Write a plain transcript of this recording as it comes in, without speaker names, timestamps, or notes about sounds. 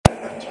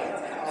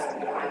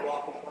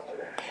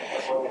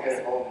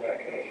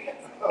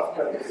Hi,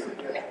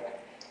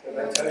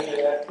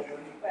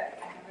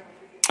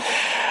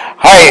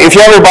 if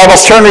you have your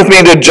Bibles, turn with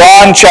me to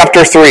John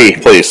chapter 3,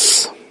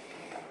 please.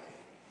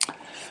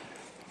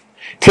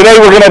 Today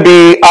we're going to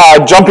be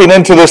jumping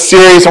into this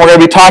series, and we're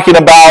going to be talking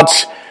about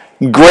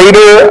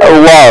greater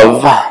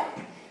love.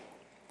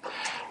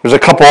 There's a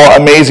couple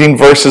amazing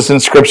verses in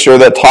Scripture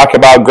that talk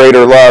about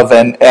greater love,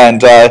 and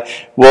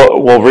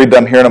we'll read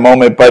them here in a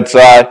moment. But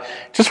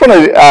just want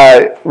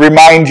to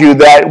remind you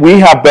that we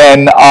have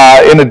been,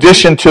 in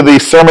addition to the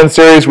sermon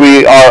series,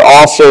 we are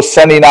also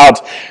sending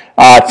out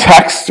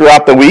texts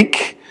throughout the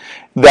week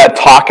that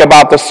talk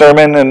about the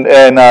sermon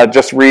and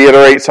just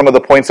reiterate some of the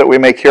points that we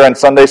make here on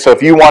Sunday. So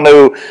if you want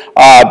to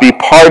be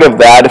part of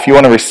that, if you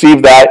want to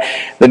receive that,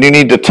 then you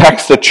need to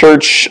text the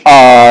church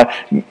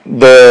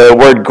the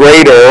word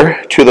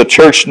greater to the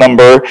church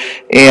number,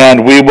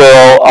 and we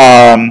will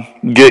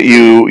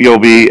you'll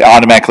be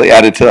automatically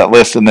added to that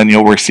list, and then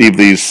you'll receive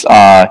these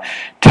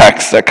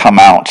texts that come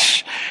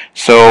out.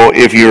 So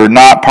if you're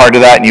not part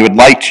of that and you would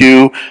like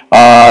to,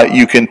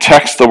 you can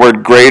text the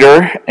word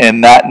greater,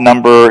 and that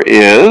number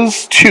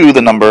is to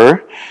the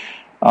number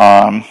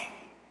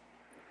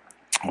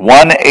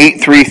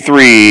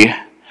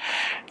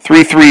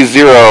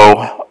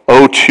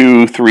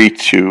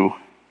 1-833-330-0232.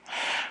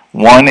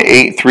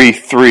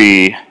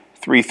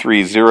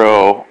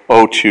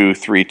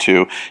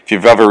 1-833-330-0232. If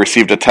you've ever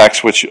received a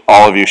text, which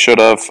all of you should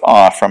have,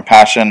 from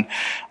Passion,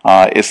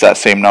 it's that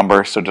same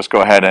number. So just go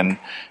ahead and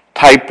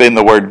type in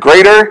the word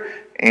greater,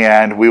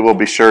 and we will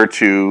be sure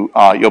to,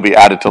 you'll be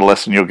added to the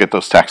list, and you'll get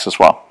those texts as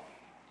well.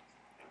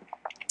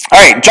 All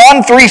right,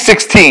 John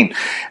 3:16.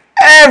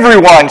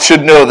 Everyone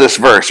should know this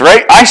verse,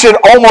 right? I should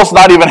almost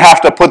not even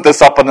have to put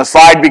this up on the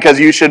slide, because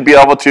you should be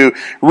able to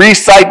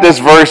recite this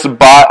verse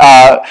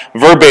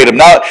verbatim.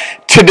 Now,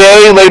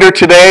 later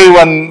today,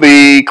 when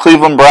the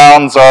Cleveland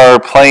Browns are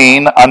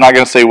playing, I'm not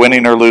going to say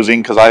winning or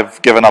losing because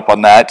I've given up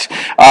on that,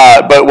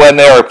 but when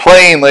they are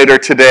playing later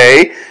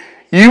today,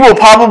 you will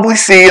probably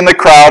see in the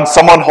crowd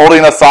someone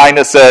holding a sign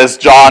that says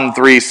John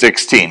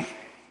 3:16.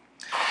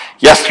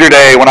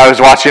 Yesterday, when I was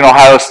watching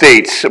Ohio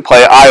State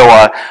play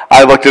Iowa,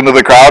 I looked into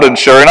the crowd, and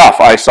sure enough,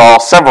 I saw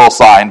several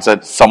signs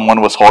that someone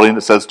was holding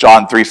that says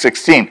John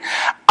 3:16.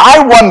 I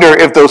wonder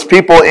if those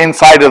people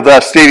inside of the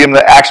stadium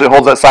that actually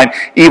holds that sign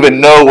even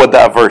know what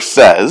that verse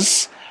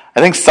says.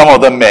 I think some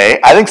of them may.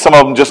 I think some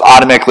of them just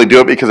automatically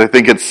do it because they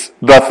think it's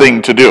the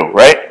thing to do,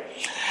 right?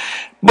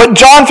 But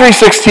John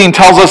 3:16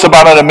 tells us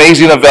about an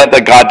amazing event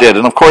that God did.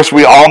 And of course,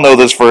 we all know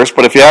this verse,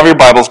 but if you have your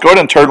Bibles, go ahead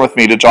and turn with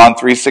me to John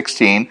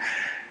 3:16.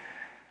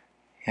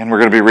 And we're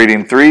going to be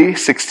reading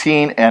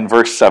 3:16 and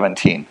verse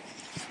 17.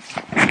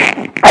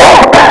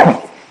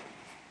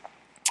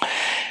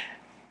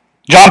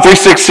 John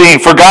 3:16,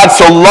 "For God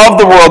so loved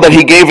the world that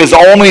he gave his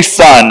only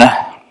Son,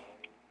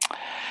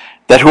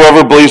 that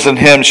whoever believes in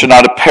him should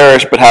not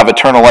perish but have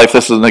eternal life."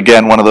 This is,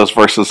 again, one of those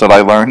verses that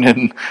I learned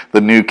in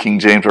the New King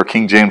James or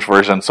King James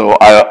Version. So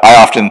I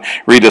often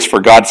read this, "For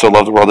God so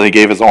loved the world that he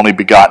gave his only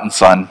begotten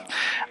Son."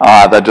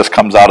 That just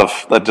comes out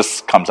of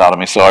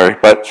me, sorry.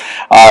 But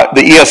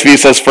the ESV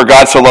says, "For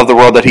God so loved the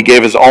world that he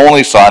gave his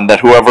only Son, that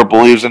whoever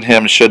believes in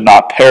him should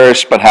not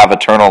perish but have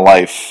eternal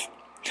life."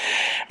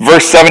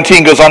 Verse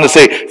 17 goes on to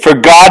say, "For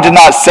God did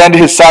not send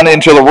his Son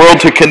into the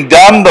world to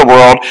condemn the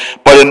world,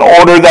 but in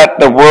order that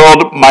the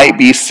world might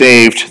be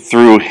saved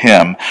through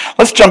him."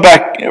 Let's jump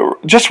back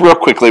just real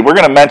quickly. We're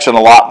going to mention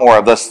a lot more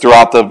of this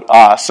throughout the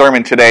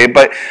sermon today,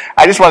 but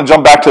I just want to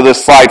jump back to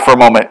this slide for a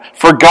moment.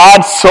 For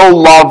God so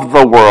loved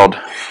the world.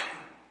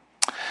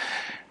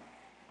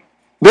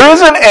 There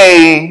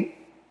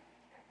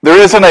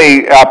isn't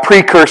a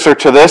precursor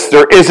to this.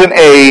 There isn't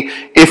a,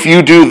 if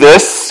you do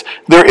this.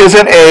 There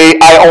isn't a,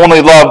 I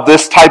only love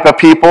this type of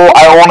people.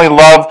 I only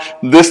love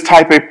this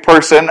type of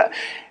person.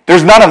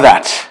 There's none of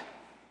that.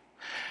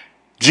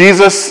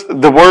 Jesus,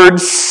 the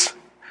words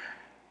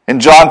in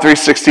John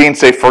 3:16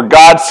 say, "For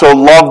God so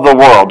loved the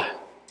world."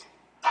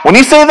 When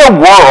you say the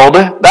world,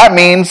 that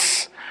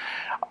means,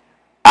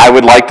 I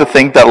would like to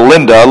think that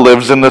Linda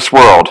lives in this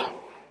world.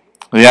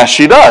 Yeah,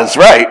 she does,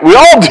 right? We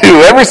all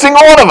do, every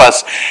single one of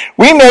us.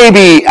 We may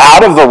be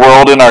out of the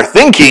world in our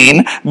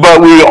thinking,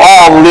 but we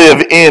all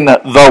live in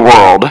the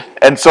world.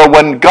 And so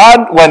when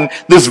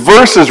this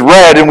verse is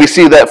read and we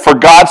see that for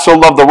God so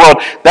loved the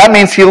world, that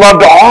means he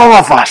loved all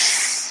of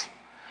us.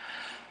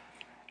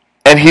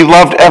 And he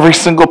loved every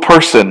single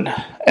person,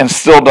 and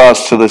still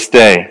does to this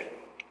day.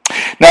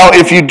 Now,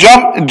 if you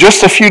jump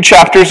just a few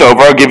chapters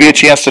over, I'll give you a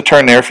chance to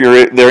turn there if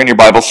you're there in your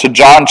Bibles, to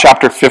John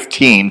chapter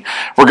 15.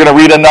 We're going to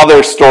read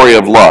another story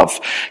of love.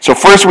 So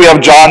first we have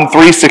John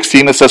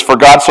 3:16 that says, "For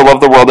God so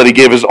loved the world that he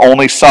gave his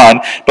only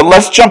Son." But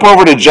let's jump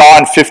over to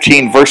John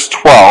 15, verse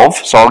 12.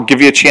 So I'll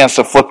give you a chance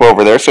to flip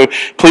over there. So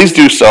please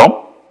do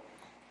so.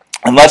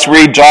 And let's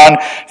read John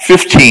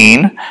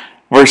 15,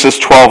 verses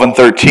 12 and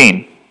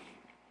 13.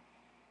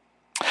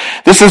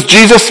 This is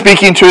Jesus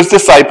speaking to his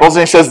disciples,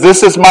 and he says,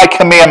 "This is my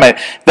commandment,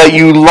 that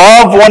you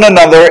love one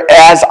another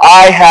as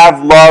I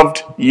have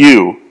loved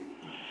you.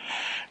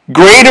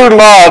 Greater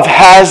love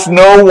has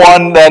no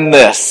one than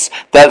this,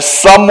 that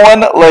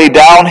someone lay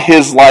down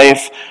his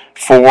life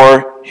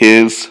for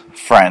his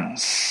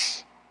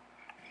friends.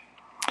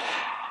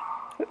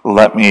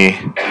 Let me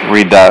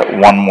read that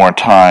one more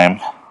time.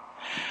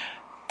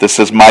 This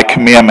is my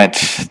commandment,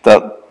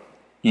 that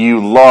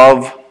you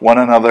love one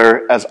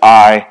another as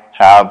I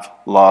have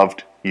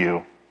loved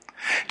you.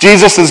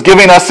 Jesus is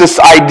giving us this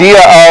idea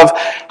of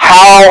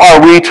how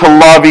are we to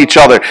love each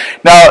other.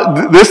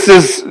 Now,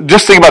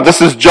 just think about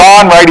this is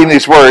John writing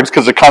these words,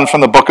 because it comes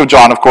from the book of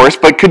John, of course,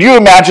 but could you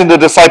imagine the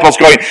disciples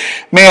going,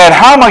 man,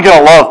 how am I going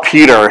to love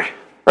Peter?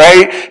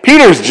 Right?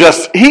 Peter's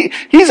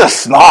he's a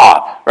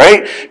snob,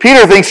 right?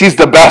 Peter thinks he's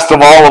the best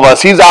of all of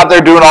us. He's out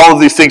there doing all of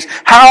these things.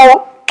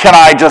 How can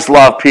I just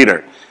love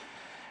Peter?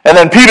 And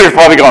then Peter's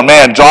probably going,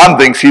 man, John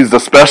thinks he's the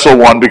special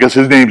one because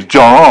his name's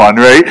John,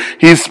 right?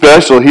 He's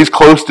special. He's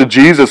close to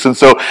Jesus. And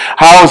so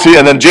how is he?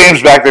 And then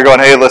James back there going,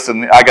 hey,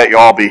 listen, I got you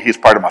all beat. He's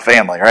part of my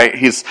family, right?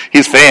 He's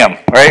fam,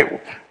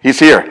 right? He's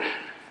here.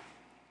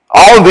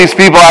 All of these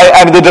people,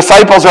 I mean, the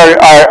disciples are,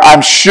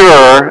 I'm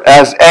sure,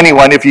 as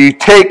anyone, if you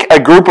take a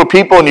group of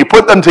people and you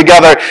put them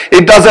together,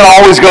 it doesn't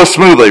always go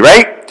smoothly,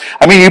 right?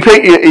 I mean,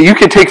 you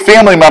can take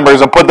family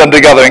members and put them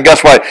together, and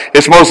guess what?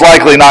 It's most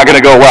likely not going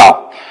to go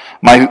well.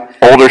 My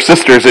older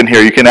sister's in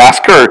here. You can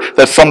ask her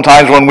that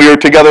sometimes when we were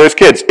together as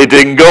kids, it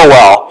didn't go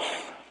well.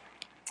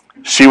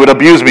 She would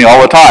abuse me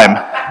all the time.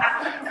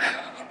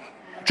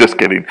 Just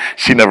kidding.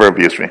 She never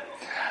abused me.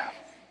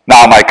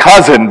 Now, my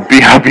cousin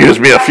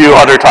abused me a few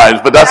other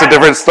times, but that's a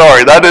different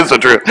story. That is the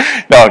truth.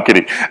 No, I'm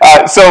kidding.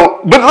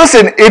 But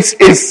listen,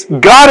 it's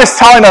God is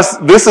telling us,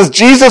 this is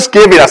Jesus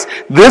giving us,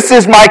 this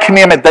is my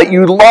commandment, that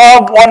you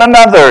love one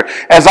another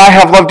as I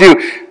have loved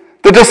you.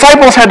 The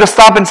disciples had to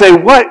stop and say,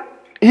 what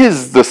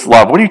is this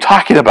love? What are you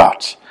talking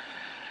about?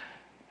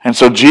 And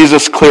so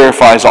Jesus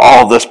clarifies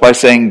all of this by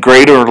saying,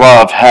 greater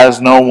love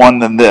has no one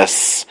than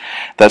this,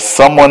 that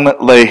someone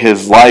lay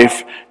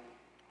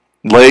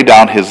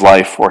down his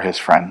life for his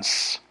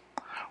friends.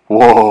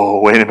 Whoa,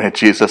 wait a minute,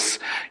 Jesus.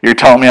 You're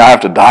telling me I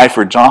have to die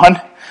for John?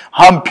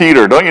 I'm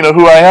Peter. Don't you know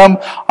who I am?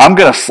 I'm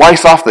going to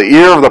slice off the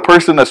ear of the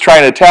person that's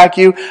trying to attack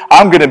you.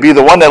 I'm going to be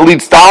the one that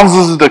leads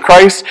thousands to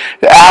Christ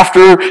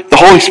after the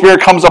Holy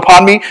Spirit comes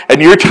upon me,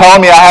 and you're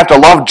telling me I have to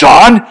love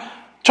John?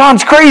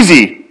 John's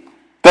crazy.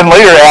 Then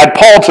later add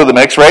Paul to the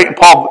mix, right?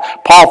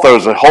 Paul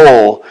throws a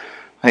whole,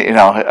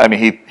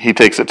 he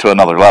takes it to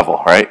another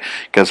level, right?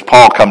 Because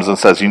Paul comes and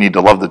says you need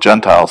to love the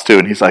Gentiles too,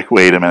 and he's like,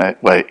 wait a minute,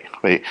 wait.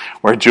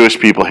 We're Jewish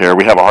people here.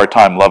 We have a hard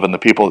time loving the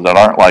people that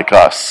aren't like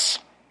us.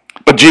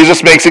 But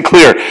Jesus makes it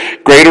clear,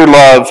 greater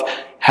love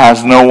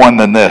has no one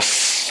than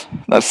this,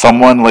 that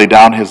someone lay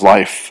down his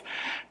life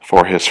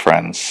for his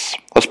friends.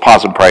 Let's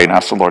pause and pray and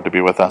ask the Lord to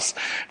be with us.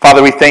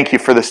 Father, we thank you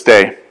for this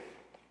day.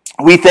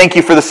 We thank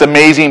you for this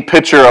amazing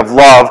picture of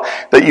love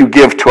that you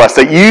give to us,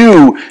 that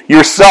you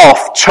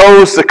yourself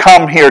chose to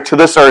come here to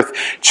this earth,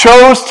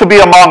 chose to be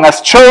among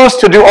us, chose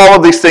to do all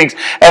of these things,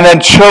 and then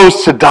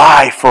chose to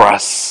die for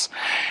us.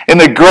 In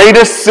the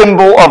greatest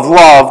symbol of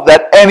love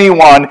that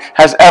anyone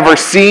has ever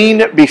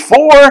seen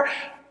before,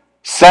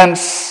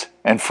 since,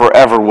 and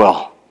forever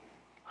will.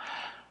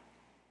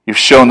 You've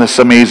shown this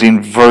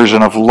amazing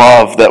version of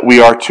love that we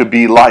are to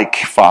be like,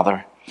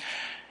 Father.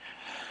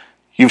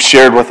 You've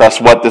shared with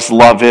us what this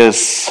love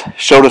is,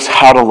 showed us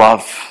how to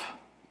love,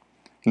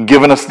 and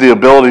given us the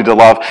ability to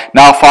love.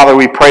 Now, Father,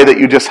 we pray that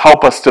you just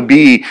help us to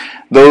be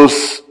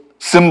those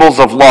symbols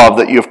of love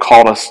that you have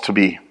called us to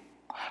be.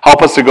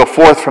 Help us to go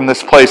forth from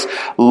this place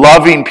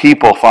loving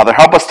people, Father.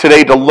 Help us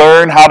today to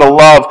learn how to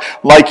love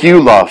like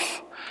you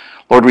love.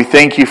 Lord, we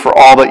thank you for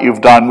all that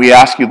you've done. We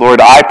ask you, Lord,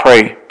 I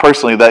pray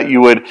personally that you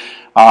would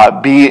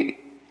be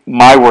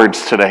my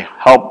words today.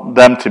 Help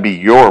them to be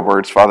your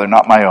words, Father,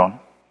 not my own.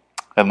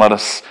 And let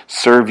us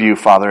serve you,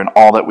 Father, in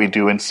all that we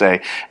do and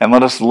say. And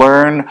let us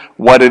learn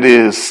what it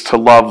is to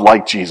love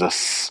like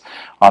Jesus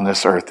on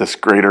this earth, this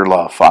greater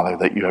love, Father,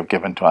 that you have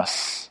given to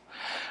us.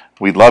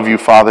 We love you,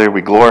 Father.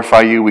 We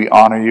glorify you. We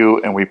honor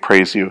you. And we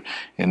praise you.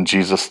 In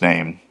Jesus'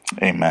 name,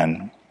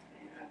 amen.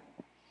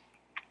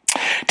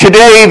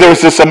 Today,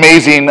 there's this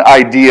amazing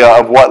idea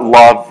of what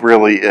love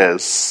really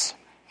is.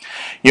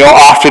 You know,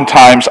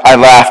 oftentimes I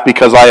laugh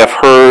because I have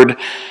heard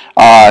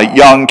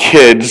young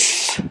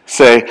kids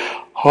say,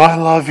 oh, I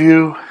love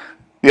you.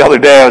 The other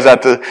day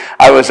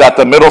I was at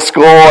the middle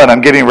school and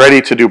I'm getting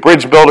ready to do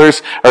bridge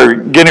builders or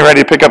getting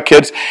ready to pick up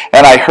kids,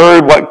 and I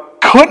heard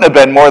what couldn't have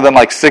been more than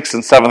like 6th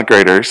and 7th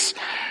graders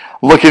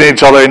looking at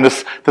each other, and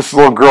this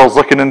little girl's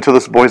looking into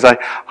this boy's eye.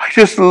 I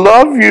just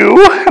love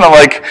you. And I'm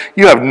like,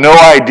 you have no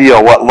idea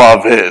what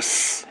love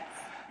is.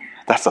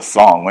 That's a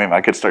song. Wait a minute,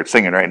 I could start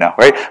singing right now,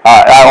 right?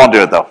 I won't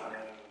do it though.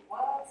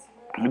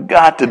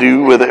 Got to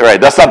do with it,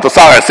 right? That's not the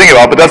song I was singing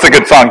about, but that's a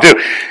good song too.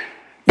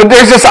 But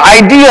there's this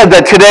idea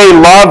that today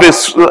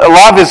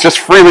love is just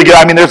freely given.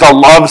 I mean, there's a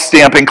love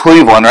stamp in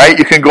Cleveland, right?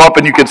 You can go up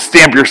and you can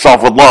stamp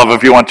yourself with love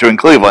if you want to in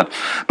Cleveland.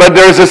 But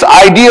there's this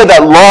idea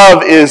that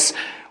love is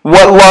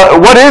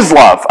What is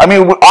love? I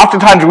mean,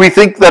 oftentimes we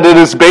think that it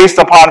is based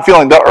upon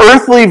feeling. The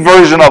earthly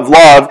version of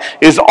love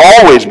is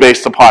always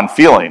based upon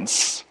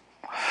feelings.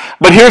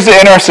 But here's the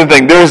interesting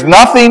thing. There's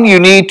nothing you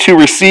need to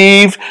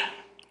receive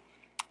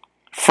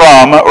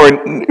from,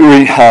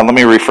 let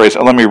me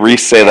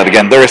re-say that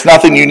again. There is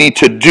nothing you need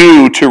to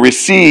do to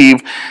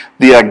receive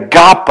the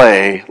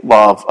agape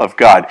love of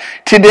God.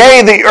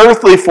 Today, the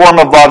earthly form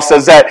of love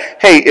says that,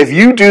 hey, if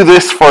you do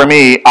this for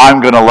me, I'm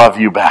going to love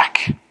you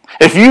back.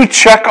 If you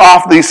check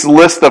off this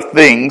list of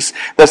things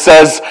that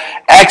says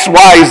X,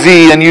 Y,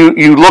 Z, and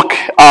you look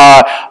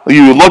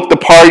the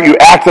part, you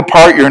act the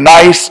part, you're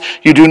nice,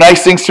 you do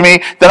nice things to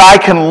me, then I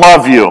can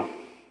love you.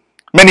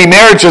 Many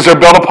marriages are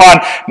built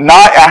upon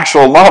not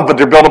actual love, but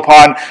they're built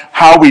upon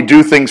how we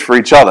do things for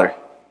each other.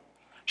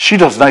 She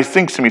does nice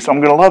things to me, so I'm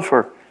going to love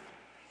her.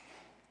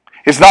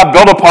 It's not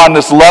built upon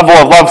this level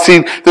of love.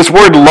 See, this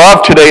word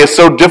love today is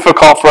so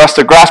difficult for us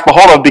to grasp a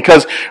hold of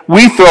because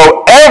we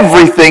throw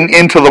everything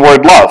into the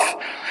word love.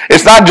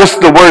 It's not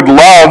just the word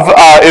love.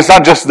 It's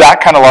not just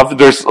that kind of love.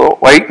 There's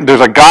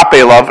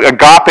agape love.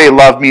 Agape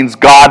love means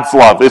God's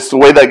love. It's the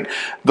way that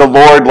the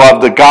Lord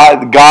loved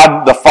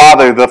God the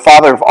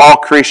Father of all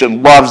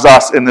creation, loves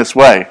us in this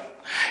way.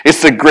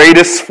 It's the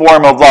greatest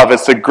form of love.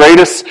 It's the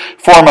greatest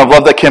form of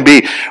love that can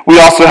be. We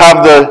also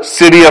have the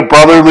city of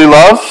brotherly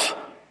love.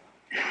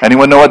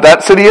 Anyone know what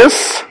that city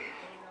is?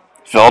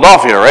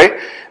 Philadelphia, right?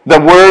 The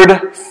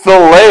word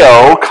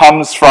phileo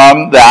comes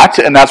from that,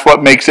 and that's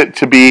what makes it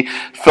to be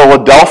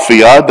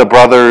Philadelphia, the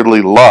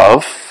brotherly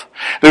love.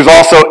 There's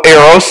also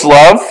eros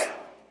love.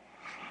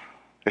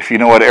 If you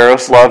know what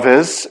eros love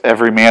is,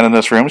 every man in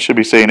this room should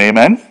be saying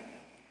amen.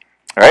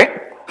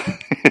 Right?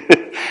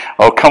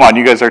 Oh, come on,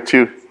 you guys are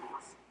too.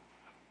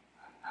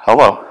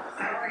 Hello.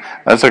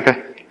 That's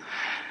okay.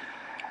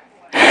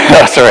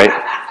 That's all right.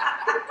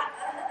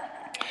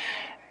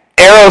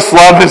 Eros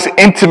love is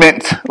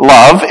intimate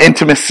love,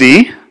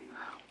 intimacy,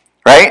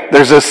 right?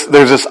 There's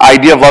this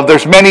idea of love.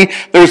 There's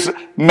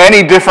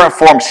many different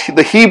forms.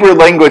 The Hebrew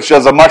language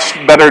does a much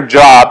better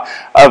job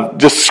of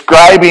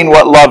describing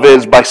what love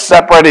is by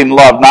separating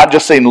love, not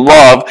just saying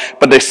love,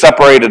 but they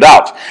separate it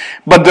out.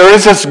 But there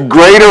is this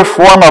greater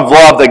form of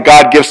love that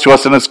God gives to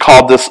us, and it's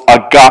called this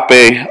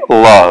agape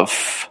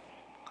love.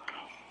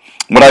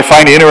 What I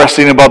find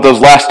interesting about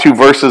those last two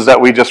verses that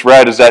we just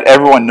read is that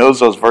everyone knows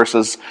those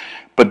verses.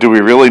 But do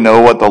we really know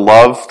what the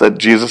love that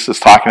Jesus is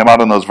talking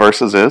about in those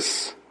verses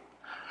is?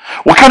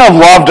 What kind of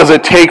love does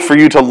it take for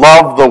you to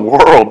love the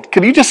world?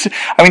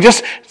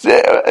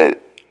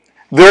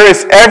 There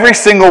is every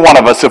single one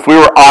of us, if we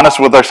were honest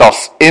with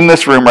ourselves in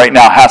this room right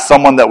now, has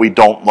someone that we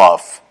don't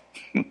love.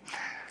 We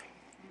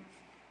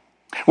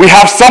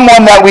have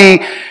someone that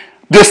we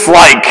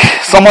dislike,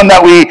 someone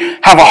that we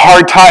have a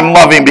hard time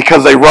loving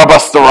because they rub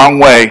us the wrong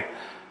way.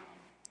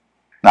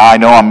 Now I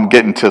know I'm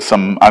getting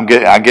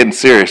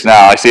serious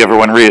now. I see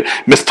everyone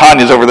Miss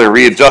Tanya's over there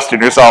readjusting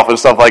herself and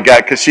stuff like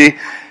that because she.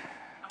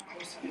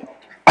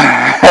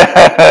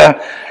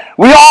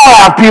 We all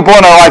have people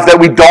in our life that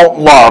we don't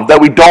love,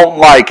 that we don't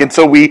like, and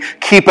so we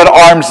keep at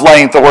arm's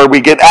length, or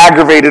we get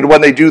aggravated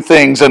when they do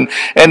things, and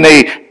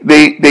they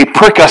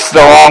prick us the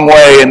wrong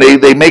way, and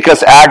they make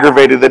us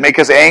aggravated, they make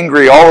us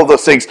angry, all of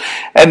those things,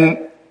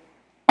 and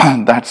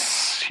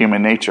that's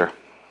human nature.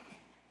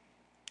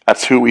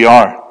 That's who we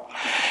are.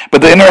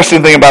 But the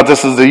interesting thing about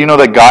this is that you know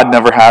that God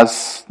never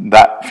has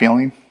that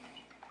feeling.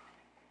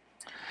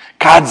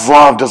 God's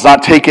love does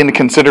not take into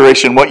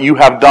consideration what you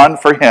have done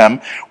for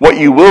Him, what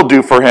you will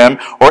do for Him,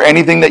 or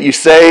anything that you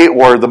say,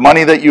 or the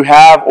money that you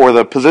have, or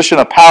the position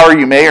of power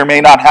you may or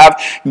may not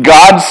have.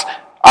 God's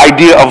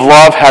idea of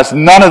love has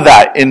none of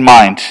that in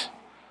mind.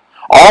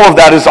 All of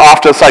that is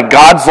off to the side.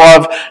 God's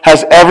love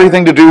has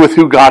everything to do with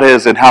who God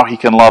is and how He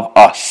can love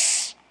us.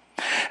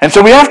 And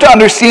so we have to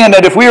understand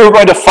that if we are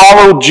going to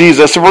follow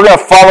Jesus, if we're going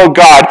to follow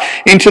God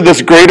into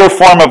this greater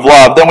form of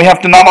love, then we have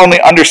to not only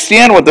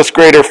understand what this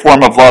greater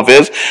form of love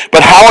is,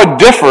 but how it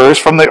differs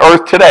from the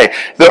earth today,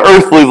 the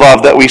earthly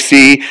love that we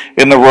see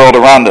in the world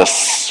around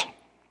us.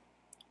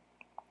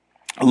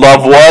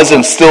 Love was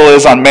and still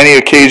is on many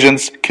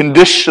occasions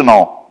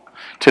conditional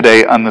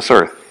today on this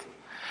earth.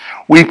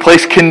 We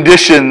place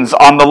conditions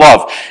on the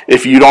love.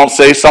 If you don't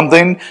say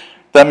something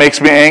that makes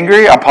me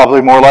angry, I'm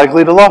probably more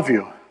likely to love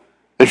you.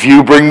 If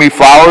you bring me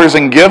flowers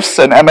and gifts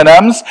and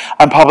M&Ms,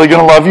 I'm probably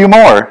going to love you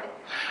more.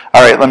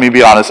 All right, let me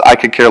be honest. I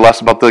could care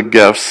less about the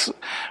gifts.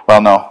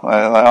 Well, no,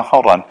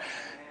 hold on.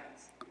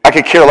 I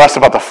could care less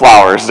about the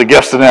flowers. The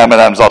gifts and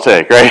M&Ms I'll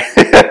take, right?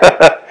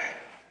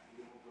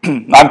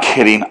 I'm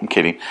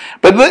kidding.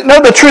 But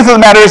the truth of the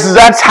matter is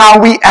that's how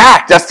we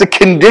act. That's the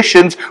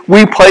conditions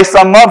we place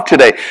on love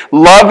today.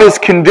 Love is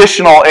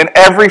conditional in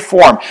every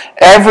form.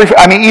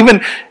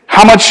 Even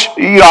how much,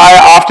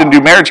 I often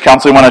do marriage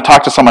counseling when I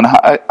talk to someone,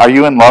 are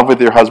you in love with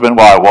your husband?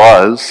 Well, I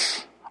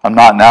was. I'm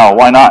not now.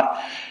 Why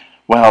not?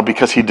 Well,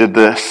 because he did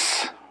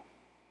this.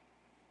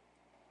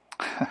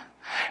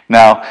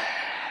 Now,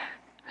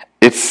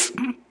 it's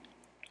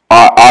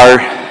our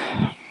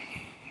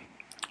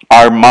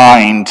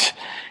mind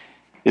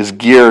is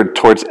geared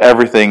towards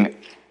everything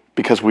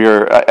because we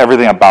are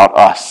everything about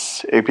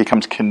us. It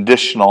becomes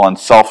conditional and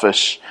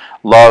selfish.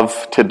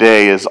 Love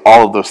today is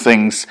all of those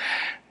things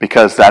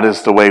because that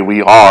is the way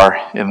we are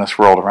in this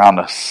world around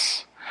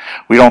us.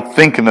 We don't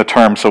think in the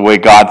terms of the way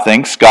God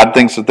thinks. God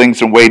thinks of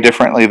things in way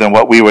differently than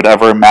what we would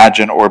ever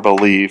imagine or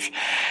believe.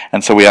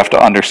 And so we have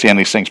to understand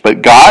these things.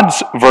 But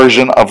God's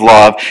version of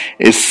love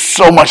is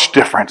so much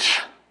different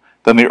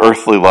than the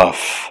earthly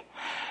love.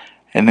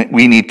 And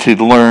we need to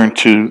learn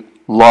to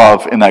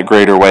love in that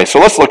greater way. So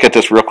let's look at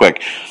this real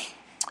quick.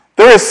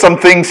 There is some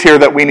things here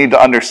that we need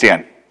to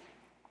understand.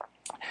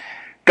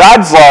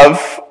 God's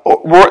love,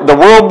 the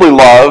worldly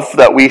love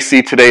that we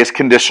see today is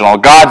conditional.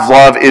 God's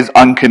love is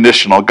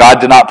unconditional. God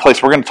did not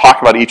place, we're going to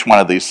talk about each one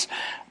of these,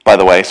 by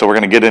the way, so we're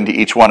going to get into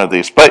each one of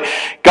these. But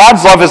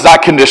God's love is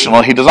not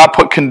conditional. He does not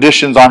put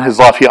conditions on his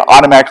love. He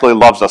automatically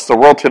loves us. The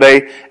world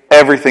today,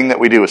 everything that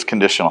we do is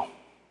conditional.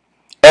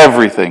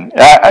 Everything.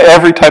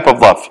 Every type of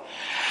love.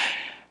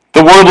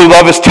 The worldly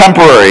love is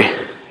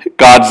temporary.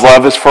 God's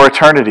love is for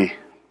eternity.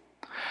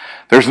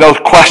 There's no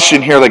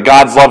question here that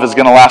God's love is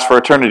going to last for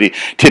eternity.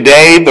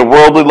 Today, the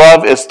worldly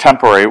love is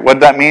temporary. What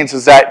that means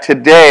is that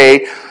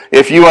today,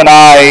 if you and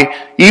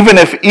I, even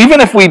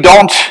if we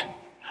don't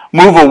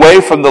move away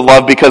from the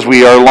love because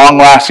we are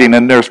long-lasting,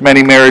 and there's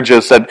many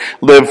marriages that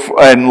live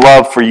in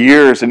love for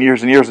years and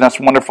years and years, and that's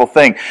a wonderful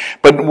thing.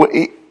 But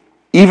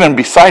even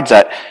besides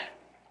that,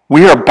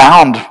 we are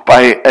bound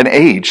by an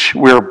age.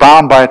 We are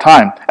bound by a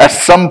time. At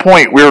some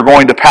point, we are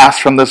going to pass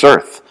from this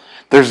earth.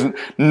 There's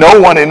no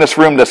one in this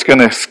room that's going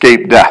to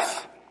escape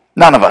death.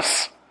 None of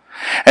us.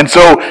 And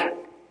so,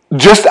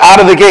 just out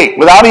of the gate,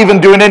 without even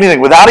doing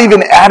anything, without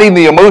even adding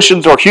the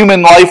emotions or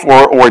human life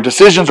or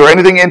decisions or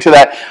anything into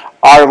that,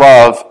 our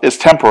love is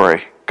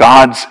temporary.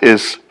 God's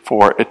is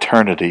for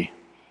eternity.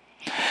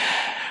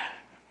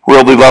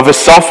 Worldly love is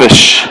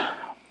selfish.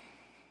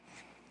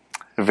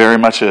 It very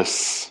much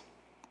is.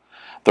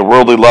 The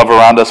worldly love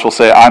around us will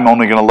say, I'm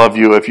only going to love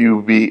you if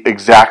you be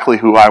exactly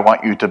who I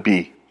want you to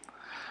be.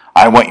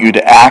 I want you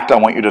to act, I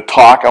want you to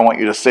talk, I want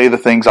you to say the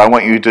things, I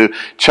want you to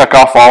check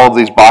off all of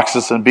these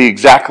boxes and be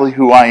exactly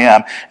who I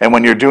am. And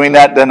when you're doing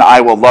that, then I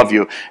will love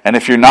you. And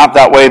if you're not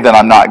that way, then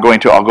I'm not going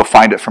to. I'll go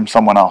find it from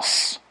someone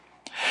else.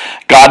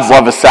 God's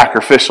love is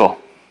sacrificial.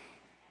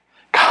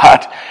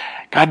 God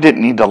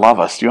didn't need to love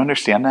us. Do you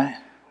understand that?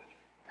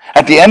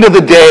 At the end of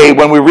the day,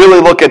 when we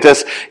really look at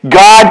this,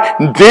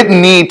 God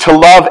didn't need to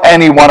love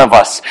any one of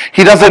us.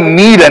 He doesn't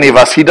need any of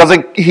us. He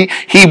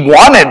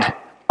wanted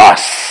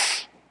us.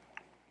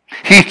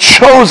 He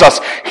chose us.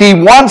 He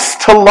wants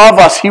to love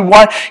us. He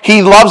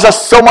loves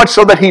us so much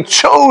so that he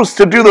chose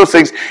to do those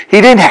things. He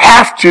didn't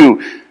have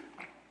to.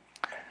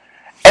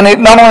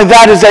 And not only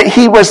that, is that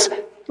he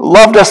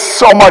loved us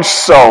so much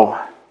so.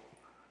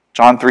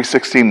 John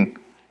 3:16,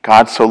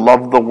 God so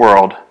loved the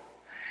world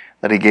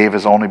that he gave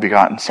his only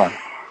begotten Son.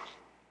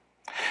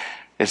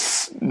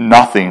 It's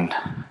nothing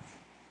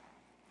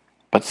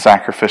but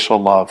sacrificial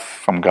love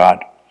from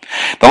God.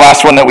 The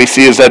last one that we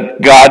see is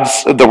that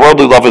the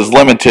worldly love is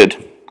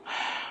limited.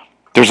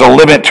 There's a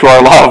limit to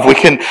our love.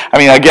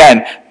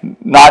 Again,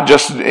 not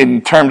just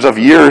in terms of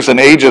years and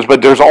ages,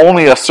 but there's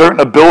only a certain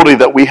ability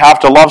that we have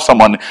to love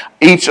someone.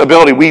 Each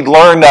ability, we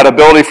learn that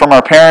ability from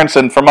our parents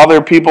and from other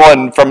people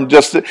and from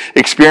just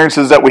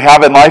experiences that we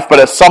have in life. But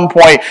at some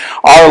point,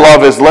 our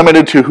love is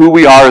limited to who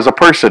we are as a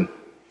person.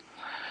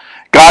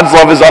 God's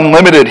love is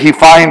unlimited. He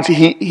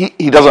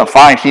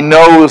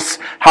knows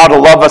how to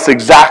love us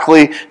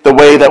exactly the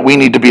way that we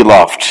need to be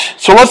loved.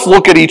 So let's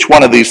look at each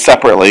one of these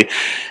separately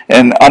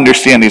and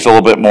understand these a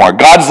little bit more.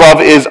 God's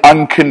love is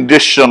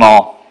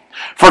unconditional.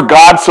 For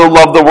God so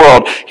loved the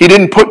world. He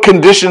didn't put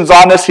conditions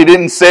on us. He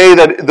didn't say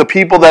that the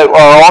people that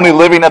are only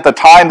living at the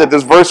time that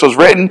this verse was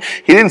written,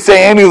 he didn't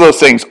say any of those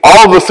things.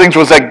 All of those things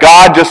was that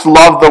God just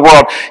loved the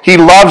world. He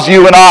loves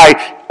you and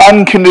I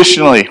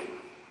unconditionally.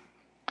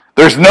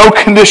 There's no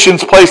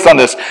conditions placed on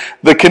this.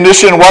 The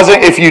condition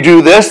wasn't if you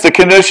do this. The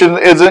condition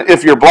isn't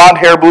if you're blonde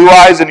hair, blue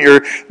eyes, and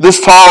you're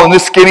this tall and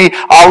this skinny,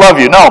 I'll love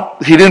you. No,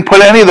 he didn't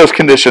put any of those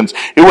conditions.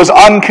 It was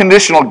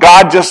unconditional.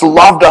 God just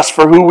loved us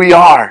for who we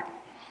are.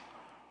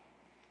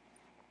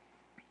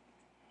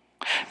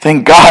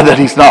 Thank God that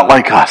he's not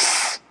like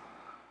us.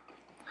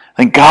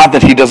 Thank God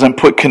that he doesn't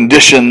put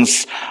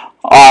conditions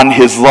on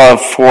his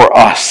love for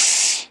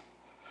us.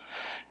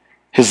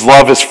 His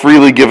love is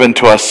freely given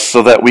to us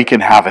so that we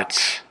can have it.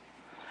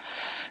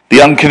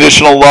 The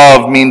unconditional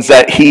love means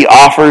that he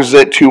offers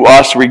it to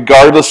us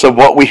regardless of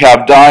what we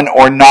have done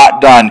or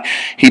not done.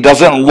 He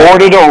doesn't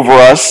lord it over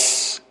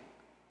us,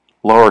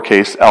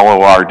 lowercase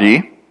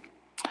L-O-R-D.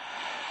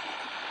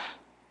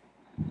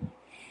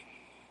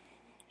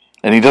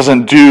 And he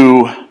doesn't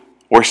do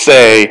or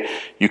say,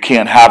 you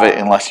can't have it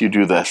unless you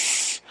do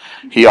this.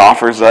 He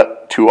offers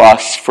that to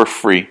us for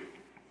free.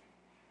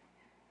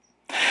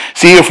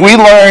 See, if we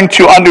learn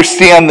to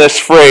understand this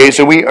phrase,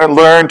 and we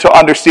learn to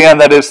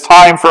understand that it's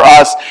time for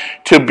us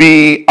to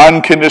be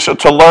unconditional,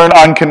 to learn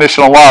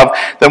unconditional love,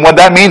 then what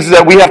that means is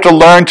that we have to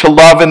learn to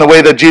love in the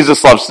way that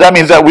Jesus loves. That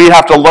means that we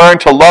have to learn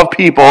to love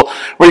people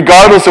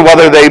regardless of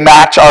whether they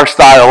match our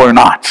style or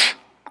not.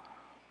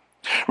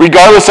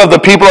 Regardless of the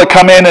people that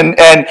come in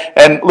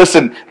and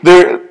listen,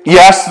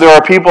 there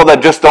are people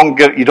that just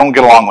you don't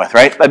get along with,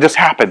 right? That just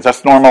happens.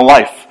 That's normal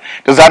life.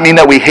 Does that mean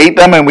that we hate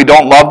them and we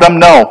don't love them?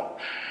 No.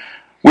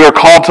 We are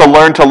called to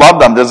learn to love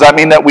them. Does that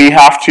mean that we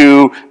have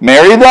to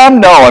marry them?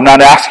 No, I'm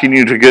not asking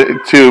you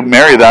to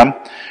marry them.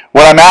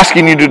 What I'm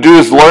asking you to do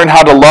is learn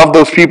how to love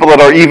those people that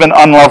are even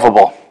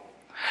unlovable.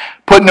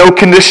 Put no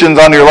conditions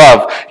on your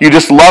love. You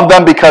just love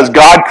them because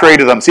God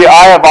created them. See,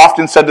 I have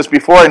often said this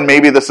before, and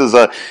maybe this is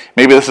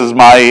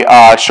my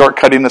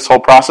shortcutting this whole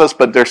process,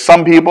 but there's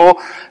some people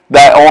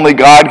that only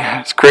God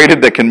has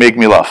created that can make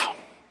me love.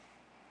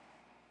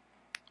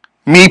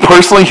 Me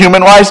personally,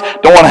 human-wise,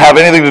 don't want to have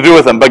anything to do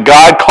with them, but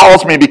God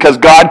calls me because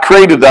God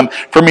created them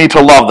for me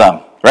to love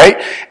them,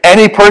 right?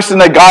 Any person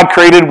that God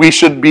created, we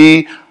should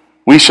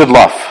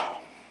love.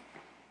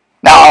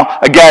 Now,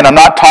 again, I'm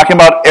not talking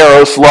about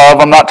eros love.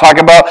 I'm not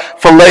talking about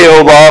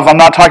phileo love. I'm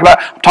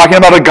talking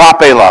about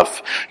agape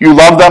love. You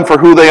love them for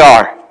who they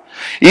are.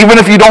 Even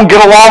if you don't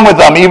get along with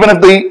them, even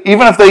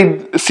if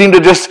they seem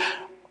to just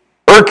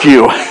irk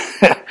you,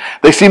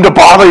 they seem to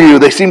bother you,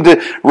 they seem to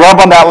rub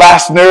on that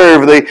last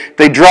nerve,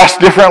 they dress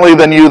differently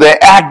than you, they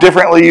act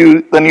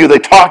differently than you, they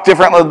talk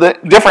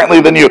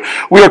differently than you.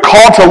 We are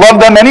called to love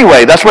them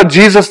anyway. That's what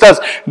Jesus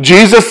does.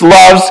 Jesus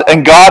loves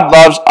and God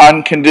loves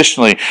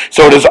unconditionally.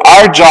 So it is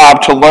our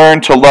job to learn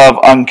to love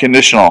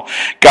unconditional.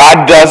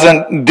 God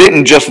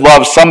didn't just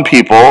love some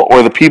people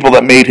or the people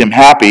that made him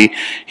happy.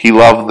 He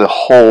loved the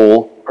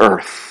whole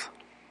earth.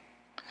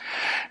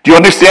 Do you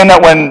understand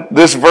that when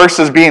this verse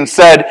is being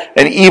said,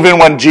 and even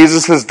when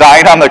Jesus has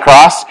died on the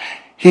cross,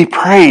 he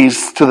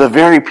prays to the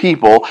very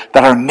people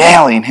that are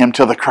nailing him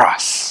to the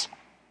cross.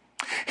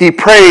 He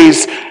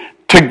prays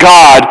to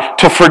God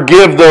to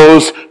forgive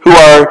those who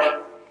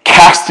are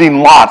casting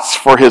lots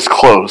for his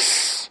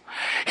clothes.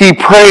 He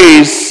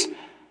prays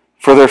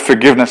for their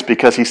forgiveness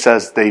because he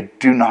says they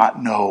do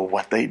not know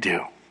what they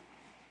do.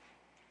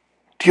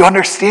 Do you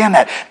understand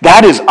that?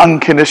 That is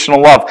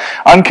unconditional love.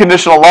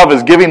 Unconditional love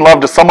is giving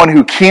love to someone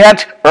who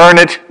can't earn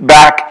it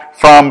back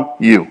from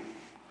you.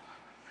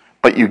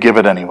 But you give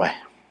it anyway.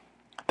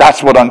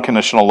 That's what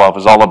unconditional love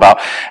is all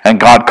about. And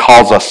God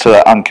calls us to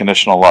that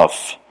unconditional love.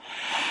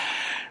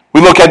 We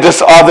look at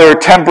this other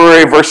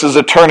temporary versus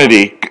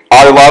eternity.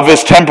 Our love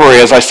is temporary,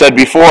 as I said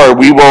before.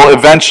 We will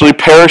eventually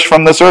perish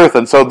from this earth.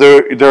 And so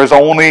there's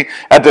only,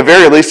 at the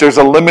very least, there's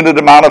a limited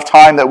amount of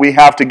time that we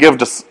have to give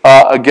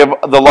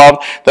the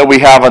love that we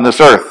have on this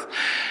earth.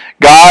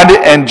 God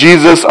and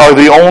Jesus are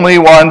the only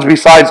ones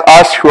besides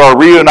us who are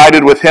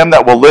reunited with him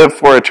that will live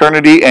for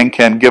eternity and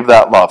can give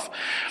that love.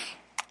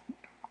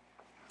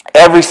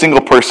 Every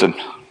single person,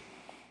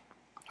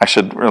 let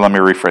me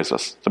rephrase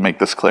this to make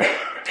this clear.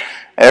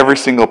 Every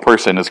single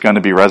person is going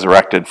to be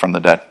resurrected from the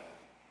dead.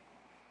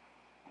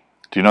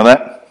 Do you know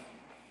that?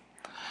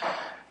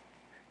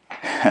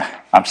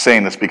 I'm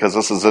saying this because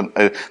this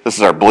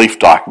is our belief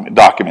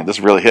document. This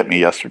really hit me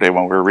yesterday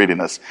when we were reading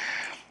this.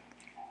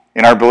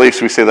 In our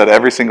beliefs, we say that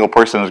every single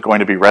person is going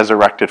to be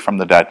resurrected from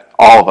the dead.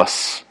 All of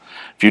us.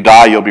 If you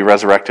die, you'll be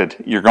resurrected.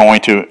 You're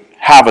going to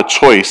have a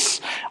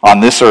choice on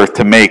this earth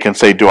to make and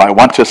say, do I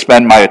want to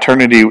spend my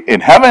eternity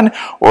in heaven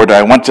or do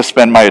I want to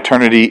spend my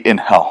eternity in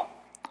hell?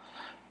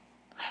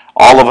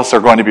 All of us are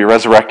going to be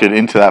resurrected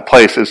into that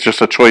place. It's just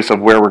a choice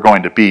of where we're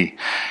going to be.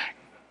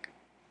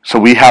 So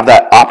we have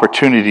that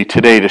opportunity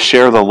today to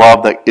share the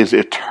love that is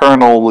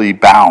eternally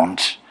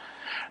bound,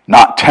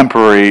 not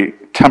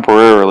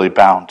temporarily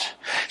bound.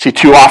 See,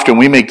 too often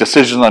we make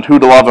decisions on who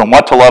to love and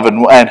what to love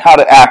and how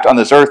to act on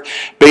this earth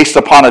based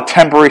upon a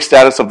temporary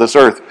status of this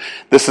earth.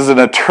 This is an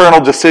eternal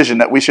decision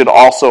that we should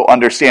also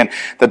understand,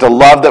 that the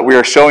love that we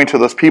are showing to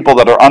those people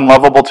that are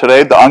unlovable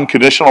today, the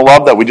unconditional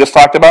love that we just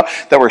talked about,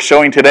 that we're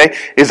showing today,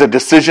 is a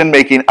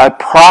decision-making, a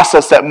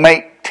process that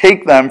might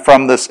take them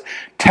from this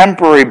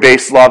temporary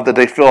based love that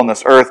they feel on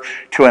this earth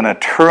to an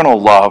eternal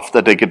love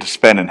that they get to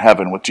spend in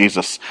heaven with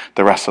Jesus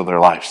the rest of their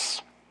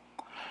lives.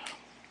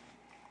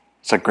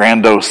 It's a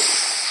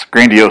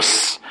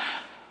grandiose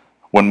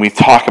when we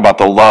talk about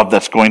the love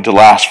that's going to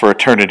last for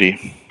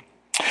eternity.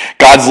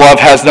 God's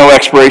love has no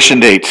expiration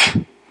date.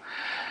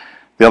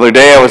 The other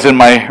day I was in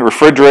my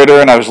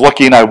refrigerator and I was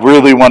looking, I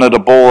really wanted a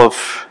bowl of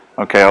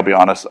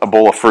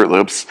Fruit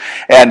Loops.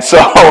 And so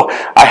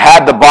I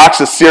had the box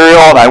of cereal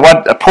and I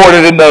poured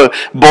it in the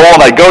bowl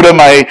and I go to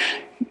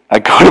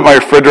my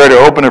refrigerator,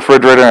 open the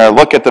refrigerator, and I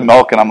look at the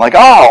milk, and I'm like,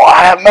 oh,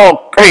 I have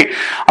milk, great.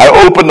 I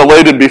open the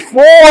lid, and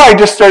before I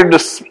just started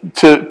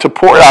to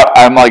pour it out,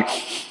 I'm like,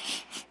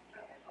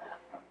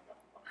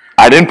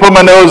 I didn't put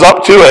my nose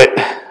up to it.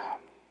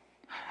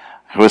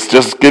 I was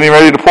just getting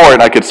ready to pour it,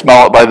 and I could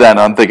smell it by then.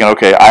 I'm thinking,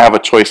 okay, I have a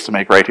choice to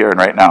make right here and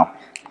right now.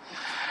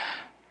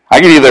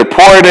 I can either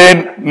pour it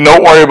in,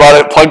 don't worry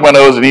about it, plug my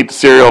nose, and eat the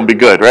cereal and be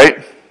good,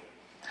 right?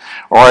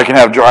 Or I can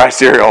have dry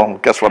cereal.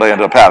 Guess what I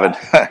ended up having?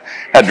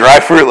 Had dry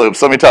Fruit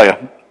Loops, let me tell you.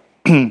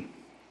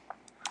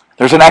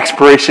 There's an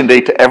expiration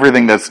date to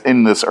everything that's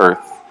in this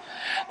earth.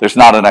 There's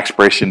not an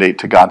expiration date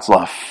to God's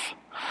love.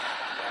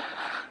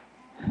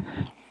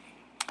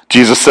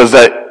 Jesus says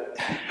that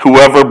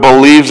Whoever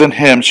believes in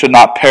him should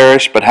not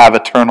perish but have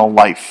eternal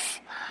life.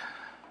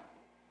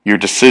 Your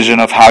decision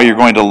of how you're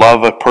going to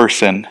love a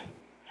person,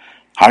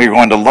 how you're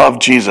going to love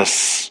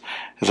Jesus,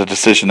 is a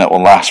decision that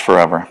will last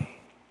forever.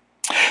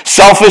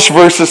 Selfish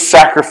versus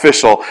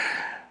sacrificial.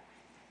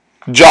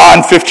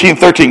 John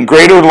 15:13.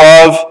 Greater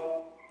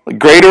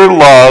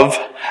love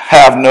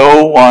have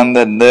no one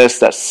than this,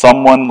 that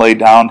someone lay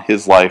down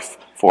his life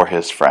for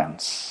his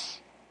friends.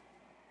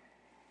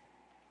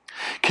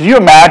 Can you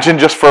imagine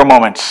just for a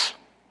moment,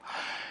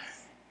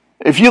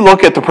 if you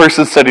look at the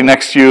person sitting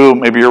next to you,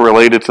 maybe you're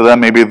related to them,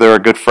 maybe they're a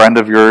good friend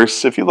of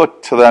yours. If you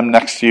look to them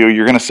next to you,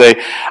 you're going to say,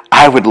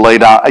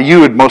 you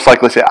would most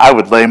likely say, I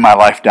would lay my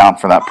life down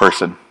for that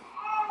person.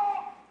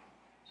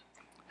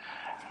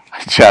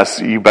 Jess,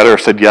 you better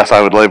have said, yes,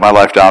 I would lay my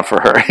life down for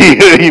her.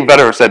 You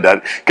better have said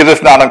that. Because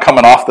if not, I'm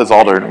coming off this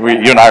altar.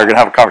 You and I are going to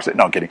have a conversation.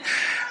 No, I'm kidding.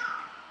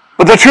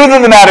 But the truth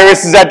of the matter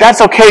is that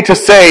that's okay to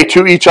say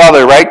to each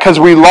other, right? Because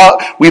we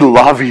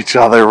love each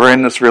other. We're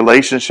in this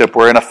relationship.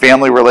 We're in a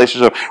family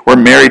relationship. We're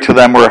married to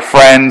them. We're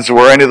friends.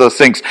 We're any of those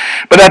things.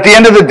 But at the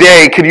end of the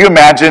day, could you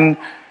imagine,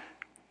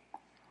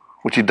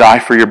 would you die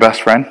for your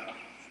best friend?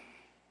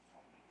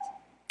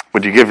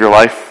 Would you give your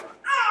life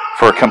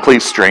for a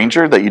complete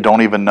stranger that you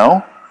don't even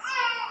know?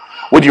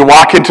 Would you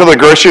walk into the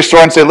grocery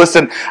store and say,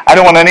 listen, I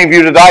don't want any of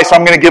you to die, so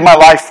I'm going to give my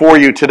life for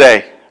you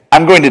today.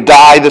 I'm going to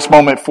die this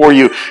moment for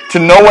you. To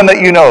no one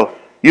that you know.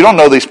 You don't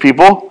know these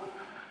people.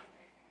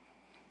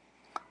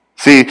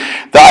 See,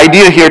 the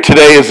idea here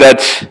today is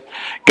that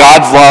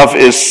God's love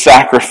is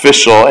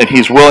sacrificial, and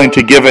he's willing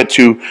to give it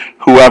to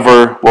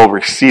whoever will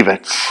receive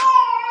it.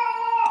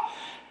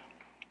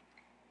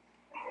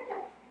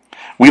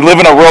 We live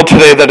in a world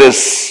today that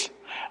is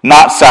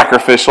not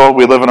sacrificial.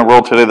 We live in a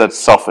world today that's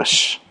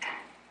selfish.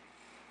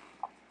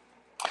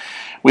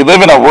 We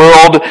live in a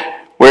world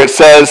where it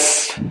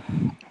says,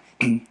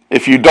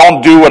 if you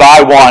don't do what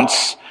I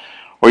want,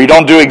 or you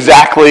don't do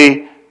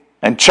exactly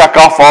and check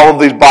off all of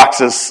these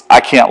boxes, I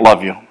can't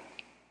love you.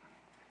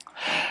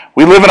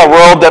 We live in a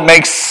world that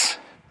makes,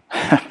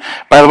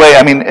 by the way,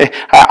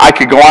 I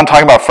could go on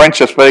talking about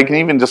friendships, but I can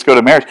even just go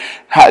to marriage.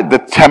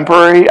 The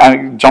temporary,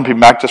 jumping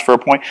back just for a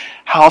point,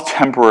 how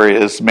temporary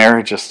is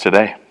marriages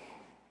today?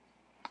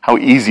 How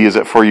easy is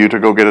it for you to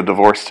go get a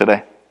divorce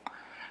today?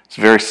 It's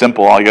very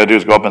simple. All you got to do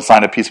is go up and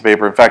sign a piece of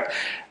paper. In fact,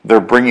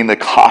 they're bringing the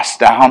cost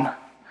down.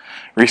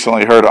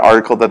 Recently heard an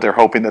article that they're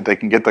hoping that they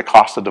can get the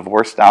cost of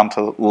divorce down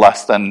to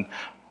less than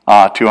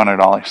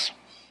 $200.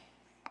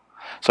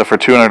 So for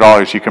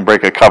 $200, you can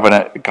break a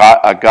covenant,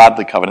 a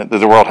godly covenant.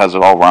 The world has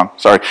it all wrong.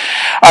 Sorry.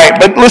 All right,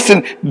 but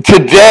listen,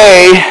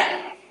 today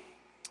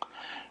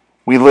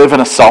we live in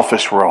a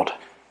selfish world.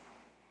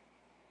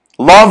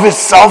 Love is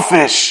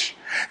selfish.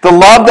 The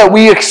love that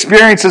we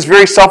experience is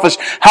very selfish.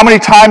 How many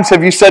times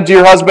have you said to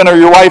your husband or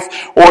your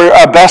wife or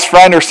a best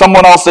friend or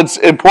someone else that's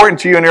important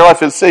to you in your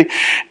life and say,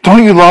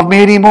 don't you love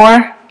me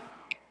anymore?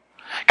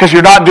 Because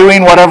you're not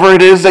doing whatever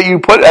it is that you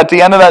put at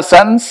the end of that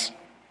sentence?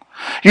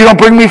 You don't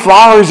bring me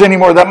flowers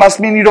anymore. That must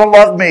mean you don't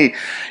love me.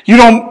 You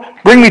don't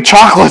bring me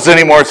chocolates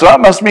anymore. So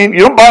that must mean you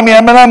don't buy me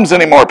M&Ms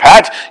anymore,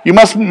 Pat. You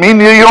must mean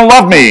you don't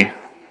love me.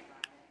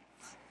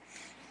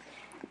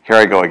 Here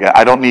I go again.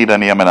 I don't need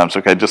any M&Ms,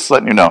 okay? Just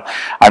letting you know.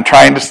 I'm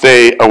trying to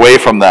stay away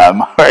from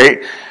them,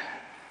 right?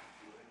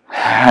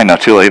 I know,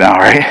 too late now,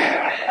 right?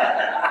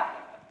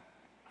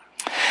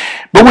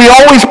 But we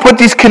always put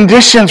these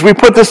conditions. We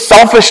put this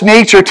selfish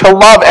nature to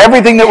love.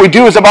 Everything that we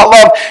do is about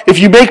love. If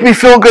you make me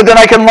feel good, then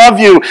I can love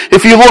you.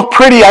 If you look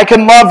pretty, I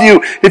can love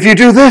you. If you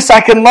do this,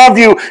 I can love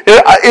you.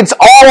 It's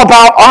all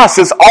about us.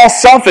 It's all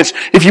selfish.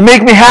 If you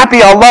make me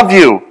happy, I'll love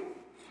you.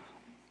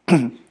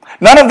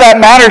 None of that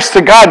matters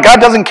to God.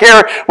 God doesn't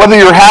care whether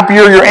you're happy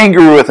or you're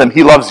angry with him.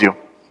 He loves you.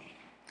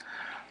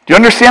 Do you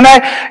understand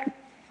that?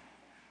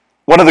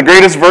 One of the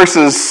greatest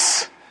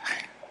verses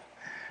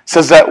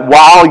says that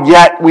while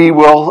yet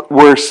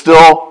we're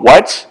still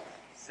what?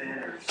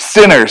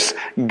 Sinners.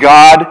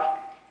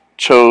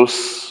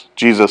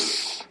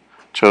 Jesus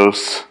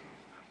chose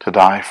to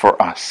die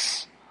for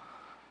us.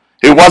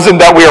 It wasn't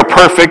that we are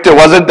perfect. It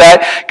wasn't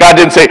that God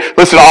didn't say,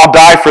 listen, I'll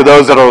die for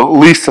those that will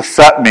least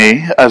accept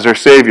me as their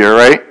Savior,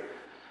 right?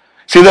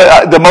 See,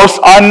 the most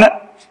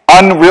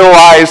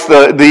unrealized,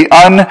 the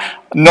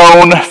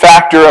unknown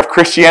factor of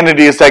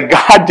Christianity is that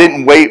God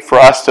didn't wait for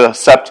us to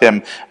accept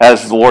him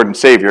as the Lord and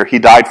Savior. He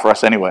died for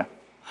us anyway.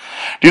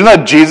 Do you know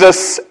that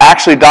Jesus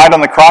actually died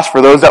on the cross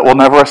for those that will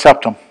never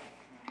accept him?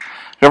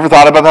 You ever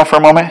thought about that for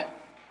a moment?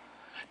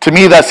 To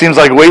me, that seems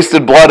like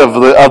wasted blood of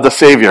the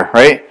Savior,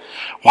 right?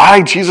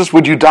 Why, Jesus,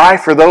 would you die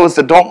for those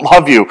that don't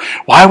love you?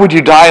 Why would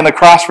you die on the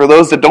cross for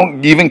those that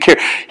don't even care?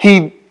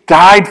 He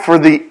died for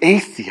the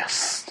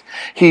atheists.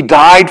 He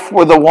died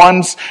for the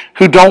ones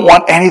who don't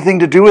want anything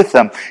to do with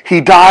them.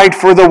 He died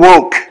for the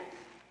woke.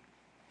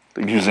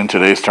 Using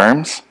today's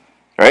terms,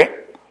 right?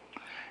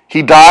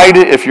 He died,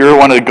 if you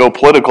want to go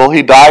political,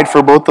 he died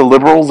for both the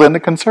liberals and the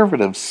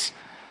conservatives.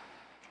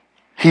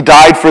 He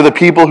died for the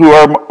people who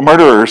are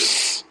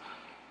murderers.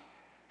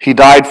 He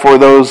died for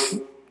those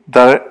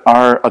that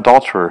are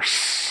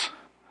adulterers.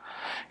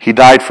 He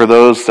died for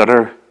those that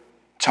are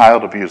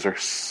child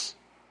abusers.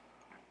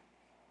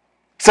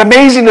 It's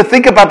amazing to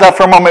think about that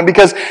for a moment,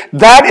 because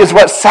that is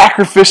what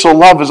sacrificial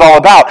love is all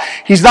about.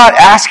 He's not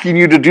asking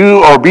you to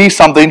do or be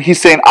something. He's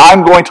saying,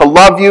 I'm going to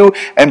love you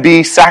and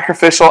be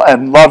sacrificial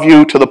and love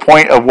you to the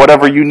point of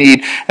whatever you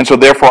need. And so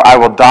therefore I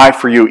will die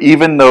for you,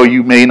 even though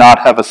you may not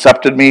have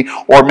accepted me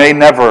or may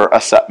never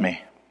accept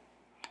me.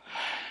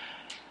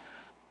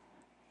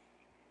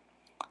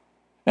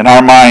 In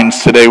our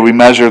minds today, we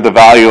measure the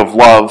value of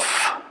love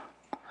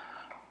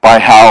by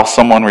how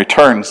someone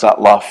returns that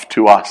love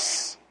to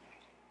us.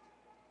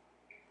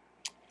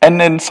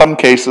 And in some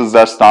cases,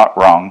 that's not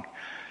wrong.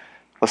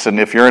 Listen,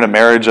 if you're in a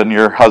marriage and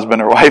your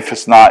husband or wife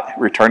is not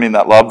returning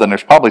that love, then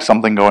there's probably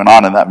something going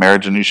on in that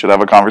marriage and you should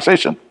have a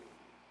conversation.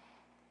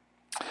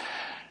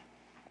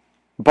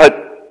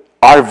 But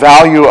our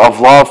value of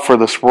love for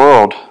this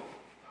world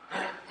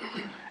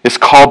is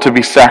called to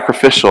be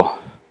sacrificial.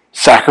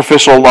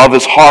 Sacrificial love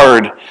is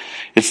hard,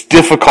 it's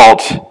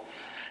difficult,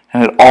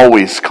 and it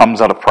always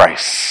comes at a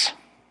price.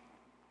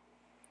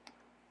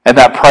 And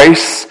that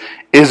price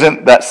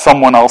isn't that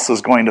someone else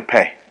is going to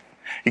pay.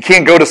 You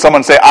can't go to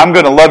someone and say, I'm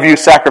going to love you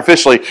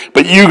sacrificially,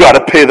 but you got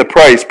to pay the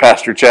price,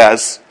 Pastor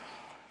Chaz.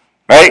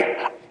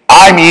 Right?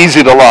 I'm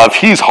easy to love.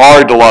 He's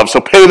hard to love. So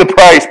pay the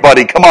price,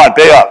 buddy. Come on,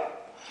 pay up.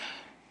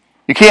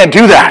 You can't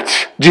do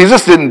that.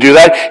 Jesus didn't do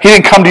that. He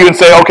didn't come to you and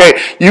say, okay,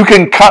 you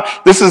can come.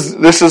 This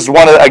is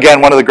one of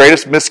the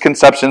greatest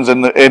misconceptions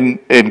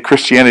in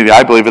Christianity,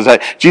 I believe, is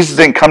that Jesus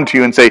didn't come to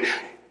you and say,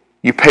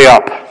 you pay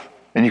up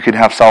and you can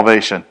have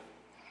salvation.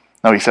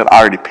 No, he said, I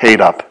already paid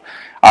up.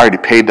 I already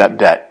paid that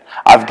debt.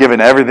 I've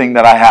given everything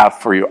that I have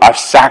for you. I've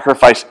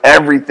sacrificed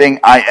everything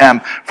I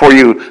am for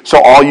you.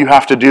 So all you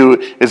have to do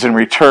is in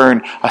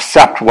return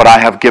accept what I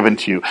have given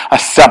to you.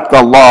 Accept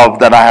the love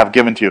that I have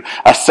given to you.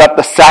 Accept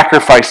the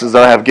sacrifices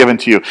that I have given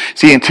to you.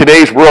 See, in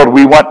today's world,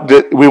 we want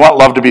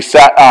love to be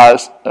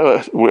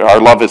our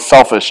love is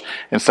selfish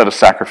instead of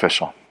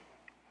sacrificial.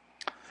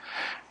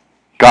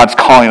 God's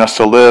calling us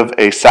to live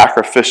a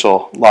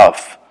sacrificial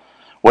love.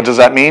 What does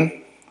that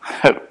mean?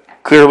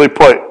 Clearly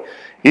put,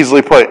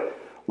 easily put,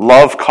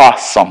 love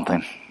costs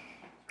something.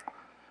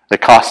 It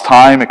costs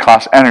time, it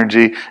costs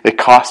energy, it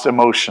costs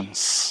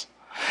emotions.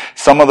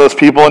 Some of those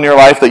people in your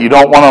life that you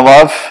don't want to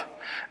love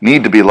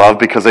need to be loved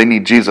because they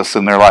need Jesus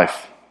in their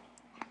life.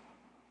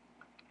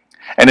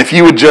 And if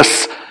you would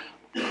just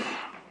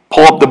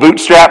pull up the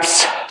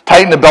bootstraps,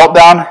 tighten the belt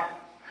down,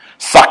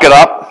 suck it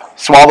up,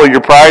 swallow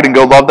your pride and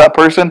go love that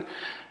person,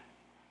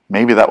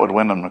 maybe that would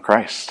win them to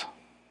Christ.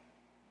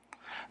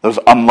 Those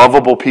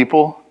unlovable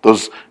people,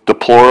 those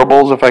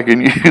deplorables, if I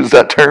can use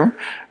that term,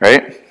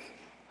 right?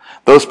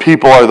 Those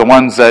people are the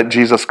ones that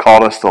Jesus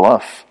called us to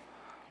love.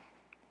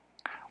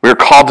 We are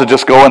called to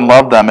just go and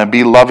love them and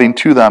be loving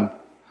to them.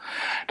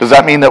 Does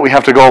that mean that we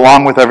have to go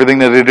along with everything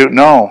that they do?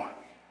 No.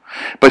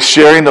 But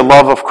sharing the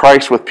love of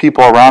Christ with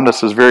people around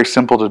us is very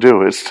simple to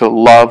do. It's to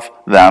love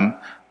them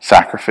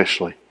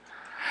sacrificially.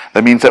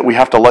 That means that we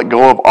have to let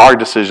go of our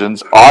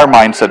decisions, our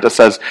mindset that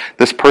says,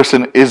 this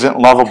person isn't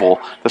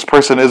lovable. This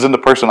person isn't the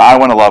person I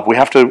want to love. We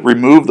have to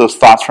remove those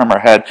thoughts from our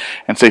head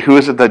and say, who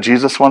is it that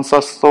Jesus wants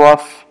us to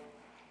love?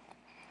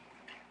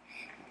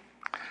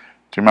 Do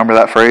you remember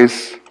that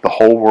phrase? The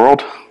whole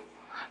world?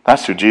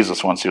 That's who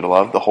Jesus wants you to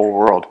love, the whole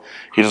world.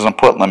 He doesn't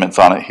put limits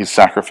on it. He's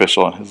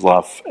sacrificial in his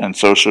love, and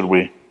so should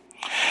we.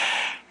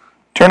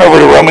 Turn over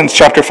to Romans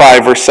chapter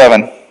 5, verse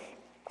 7.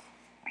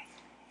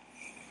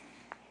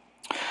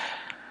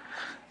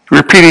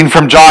 Repeating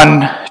from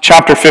John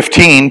chapter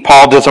 15,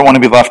 Paul doesn't want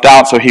to be left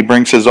out, so he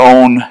brings his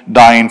own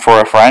dying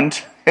for a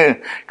friend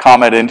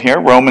comment in here.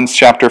 Romans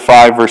chapter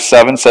 5, verse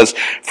 7 says,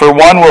 for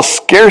one will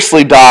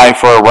scarcely die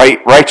for a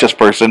righteous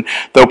person,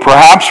 though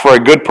perhaps for a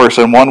good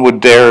person one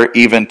would dare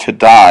even to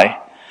die.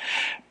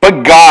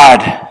 But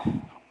God,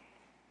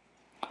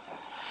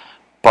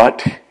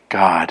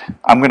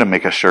 I'm going to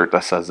make a shirt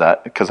that says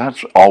that, because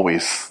that's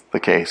always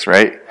the case,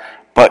 right?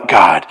 But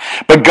God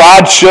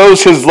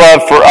shows his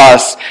love for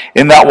us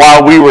in that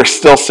while we were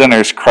still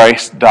sinners,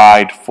 Christ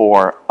died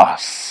for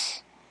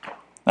us.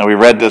 Now we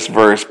read this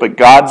verse, but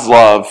God's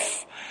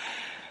love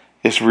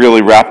is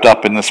really wrapped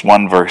up in this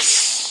one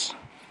verse.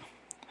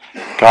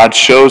 God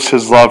shows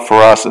his love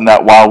for us in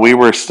that while we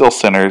were still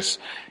sinners,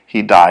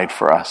 he died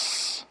for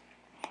us.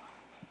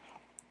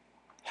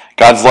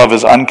 God's love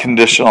is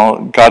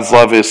unconditional. God's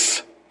love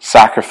is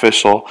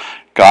sacrificial.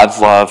 God's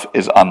love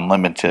is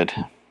unlimited.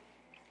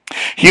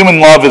 Human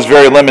love is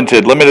very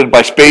limited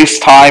by space,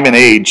 time, and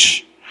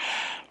age.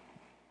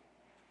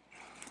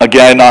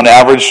 Again, on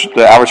average,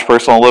 the average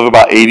person will live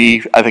about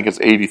 80, I think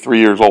it's 83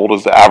 years old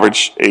is the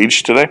average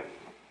age today.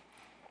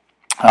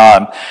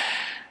 But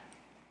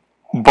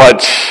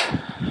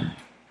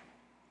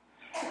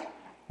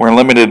we're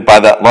limited by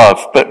that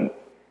love.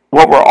 But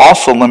what we're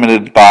also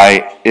limited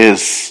by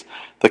is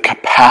the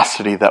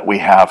capacity that we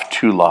have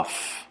to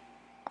love.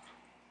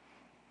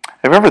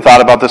 Have you ever thought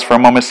about this for a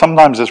moment?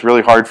 Sometimes it's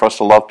really hard for us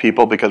to love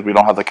people because we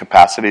don't have the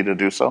capacity to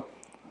do so.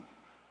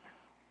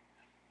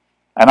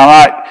 And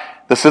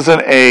this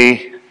isn't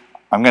a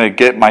I'm going to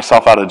get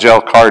myself out of jail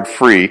card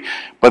free.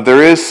 But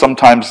there is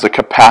sometimes the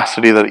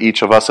capacity that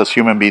each of us as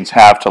human beings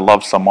have to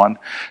love someone.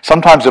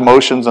 Sometimes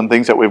emotions and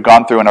things that we've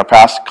gone through in our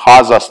past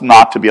cause us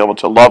not to be able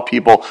to love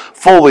people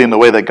fully in the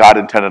way that God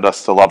intended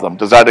us to love them.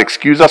 Does that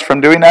excuse us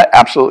from doing that?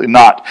 Absolutely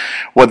not.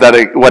 What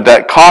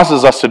that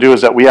causes us to do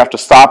is that we have to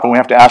stop and we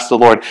have to ask the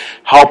Lord,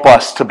 help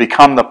us to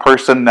become the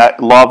person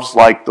that loves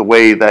like the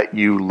way that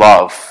you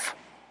love.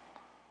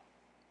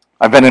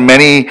 I've been in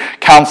many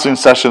counseling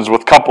sessions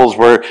with couples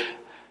where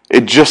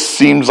it just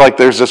seems like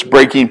there's this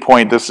breaking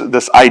point,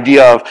 this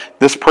idea of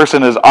this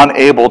person is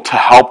unable to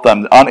help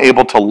them,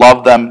 unable to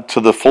love them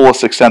to the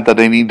fullest extent that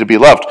they need to be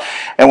loved.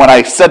 And when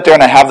I sit there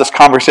and I have this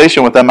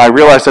conversation with them, I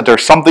realize that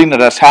there's something that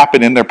has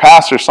happened in their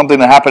past or something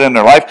that happened in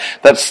their life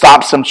that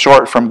stops them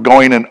short from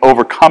going and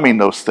overcoming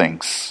those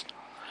things.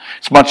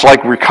 It's much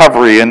like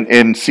recovery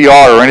in CR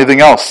or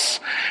anything else.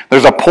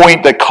 There's a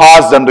point that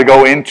caused them to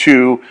go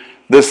into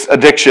this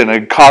addiction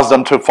and caused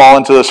them to fall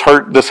into this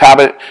hurt, this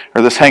habit,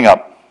 or this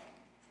hang-up.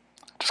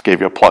 Just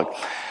gave you a plug.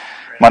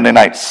 Monday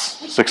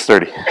nights,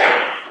 6:30,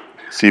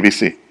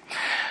 CBC.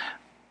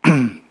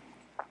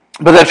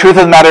 But the truth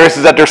of the matter is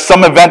that there's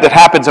some event that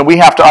happens and we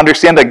have to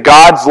understand that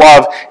God's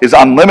love is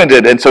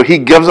unlimited. And so he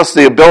gives us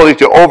the ability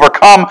to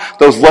overcome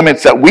those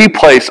limits that we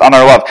place on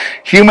our love.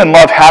 Human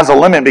love has a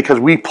limit because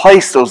we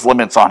place those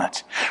limits on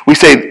it. We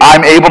say,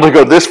 I'm able to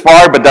go this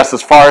far, but that's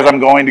as far as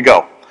I'm going to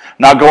go.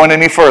 Not going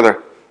any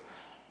further.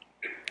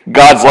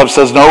 God's love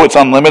says, no, it's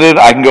unlimited.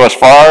 I can go as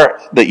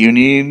far that you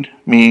need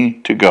me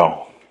to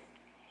go.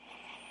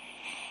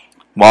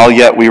 While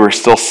yet we were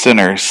still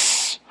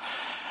sinners,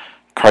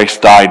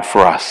 Christ died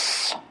for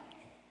us.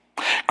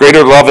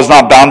 Greater love is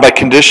not bound by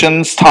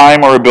conditions,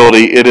 time, or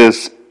ability. It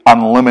is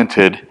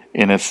unlimited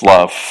in its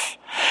love.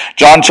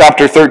 John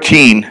chapter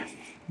 13,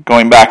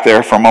 going back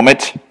there for a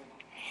moment.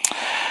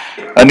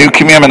 A new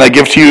commandment I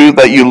give to you,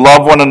 that you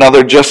love one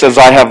another just as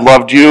I have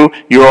loved you.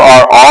 You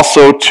are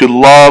also to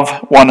love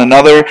one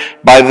another.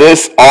 By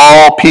this,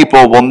 all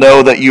people will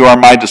know that you are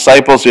my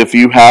disciples if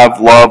you have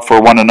love for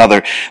one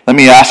another. Let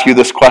me ask you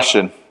this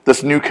question.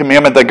 This new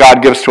commandment that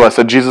God gives to us,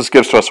 that Jesus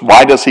gives to us,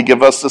 why does he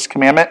give us this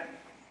commandment?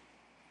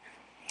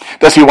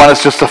 Does he want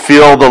us just to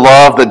feel the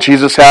love that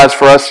Jesus has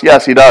for us?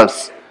 Yes, he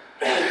does.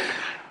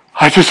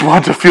 I just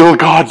want to feel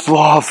God's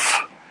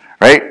love.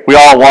 Right? We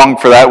all long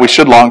for that. We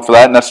should long for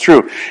that, and that's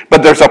true.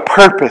 But there's a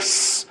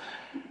purpose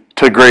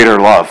to greater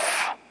love.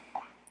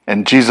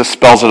 And Jesus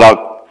spells it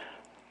out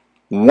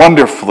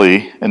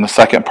wonderfully in the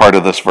second part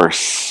of this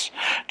verse.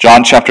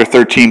 John chapter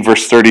 13,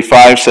 verse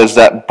 35 says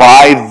that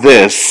by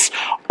this,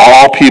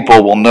 all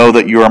people will know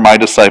that you are my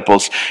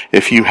disciples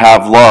if you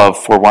have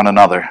love for one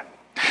another.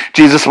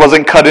 Jesus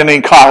wasn't cutting any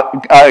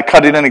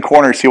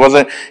corners. He's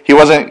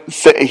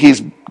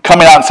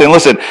coming out and saying,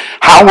 listen,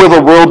 how will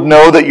the world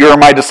know that you are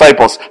my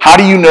disciples? How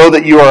do you know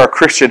that you are a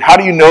Christian? How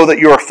do you know that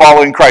you are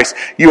following Christ?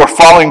 You are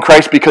following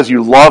Christ because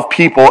you love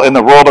people in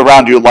the world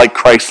around you like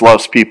Christ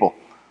loves people.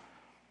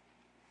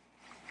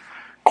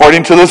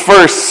 According to this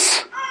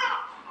verse,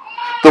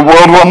 the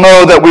world will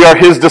know that we are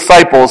his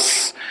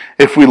disciples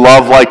if we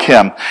love like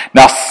him.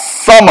 Now,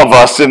 some of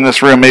us in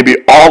this room, maybe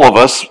all of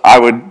us, I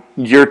would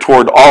gear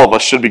toward all of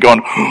us, should be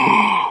going,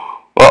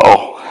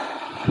 uh-oh.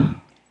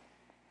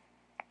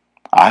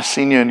 I've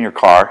seen you in your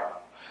car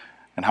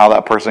and how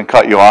that person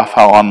cut you off,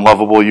 how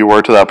unlovable you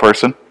were to that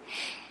person.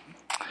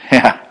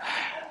 Yeah,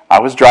 I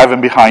was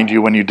driving behind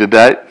you when you did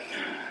that.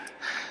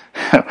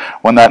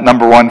 When that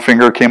number one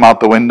finger came out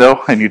the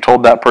window and you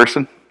told that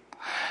person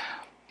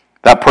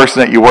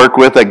that you work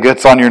with that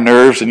gets on your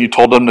nerves and you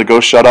told them to go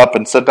shut up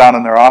and sit down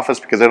in their office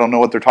because they don't know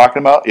what they're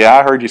talking about. Yeah,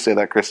 I heard you say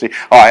that, Christy.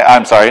 Oh,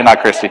 I'm sorry, not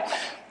Christy.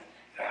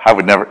 I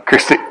would never,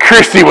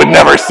 Christy would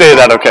never say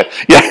that, okay.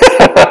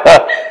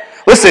 Yeah.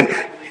 Listen,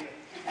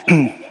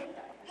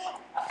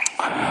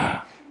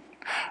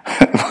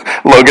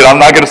 Logan, I'm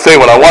not going to say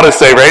what I want to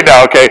say right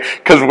now, okay?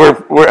 Because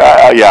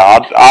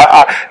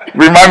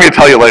remind me to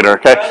tell you later,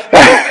 okay?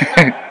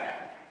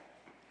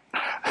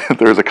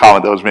 There was a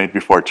comment that was made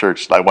before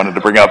church that I wanted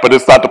to bring up, but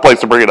it's not the place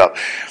to bring it up.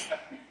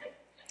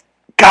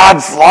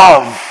 God's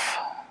love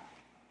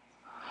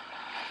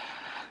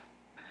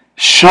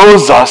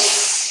shows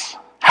us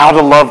how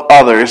to love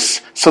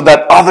others so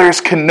that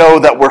others can know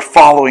that we're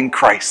following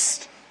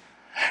Christ.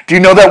 Do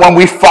you know that when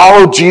we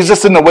follow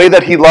Jesus in the way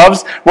that he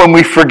loves, when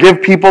we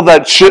forgive people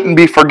that shouldn't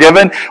be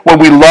forgiven, when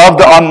we love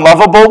the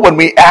unlovable, when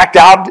we act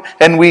out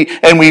and we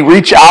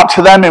reach out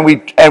to them and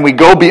we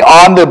go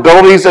beyond the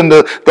abilities and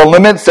the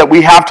limits that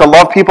we have to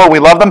love people, we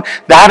love them,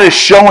 that is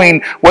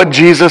showing what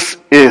Jesus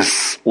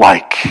is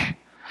like.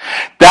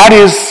 That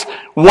is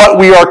what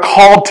we are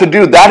called to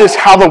do. That is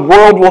how the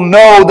world will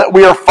know that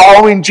we are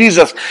following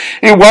Jesus.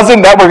 It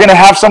wasn't that we're going to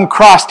have some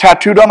cross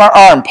tattooed on our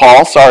arm,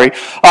 Paul, sorry.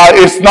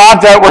 It's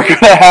not that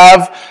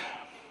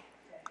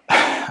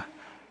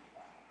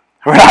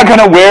we're not going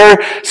to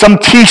wear some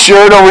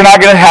t-shirt or we're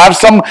not going to have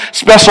some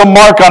special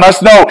mark on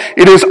us. No,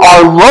 it is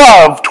our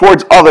love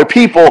towards other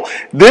people.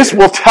 This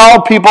will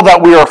tell people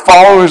that we are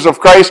followers of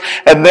Christ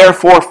and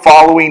therefore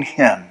following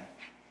him.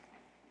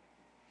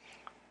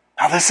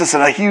 Now, this is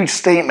a huge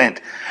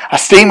statement, a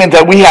statement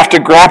that we have to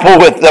grapple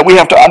with, that we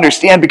have to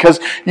understand, because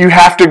you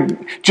have to,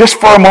 just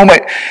for a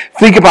moment,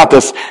 think about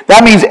this.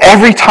 That means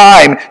every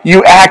time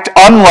you act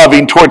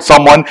unloving towards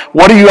someone,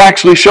 what are you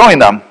actually showing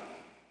them?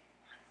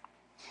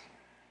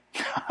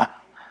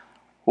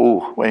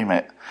 Ooh, wait a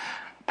minute.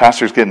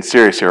 Pastor's getting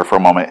serious here for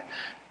a moment.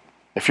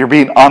 If you're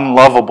being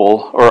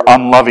unlovable or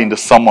unloving to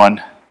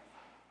someone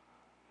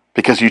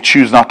because you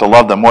choose not to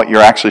love them, what you're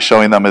actually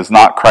showing them is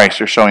not Christ.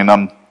 You're showing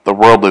them the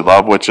worldly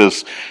love, which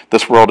is,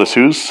 this world is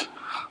whose?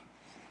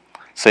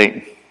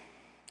 Satan.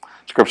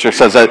 Scripture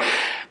says that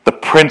the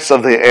prince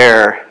of the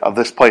air of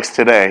this place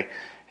today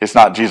is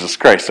not Jesus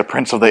Christ. The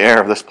prince of the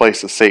air of this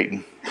place is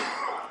Satan.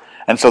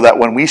 And so that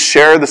when we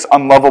share this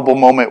unlovable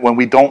moment, when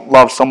we don't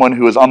love someone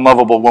who is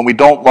unlovable, when we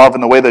don't love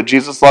in the way that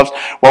Jesus loves,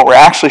 what we're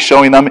actually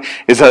showing them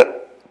is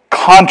a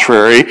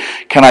contrary,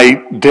 can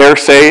I dare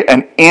say,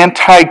 an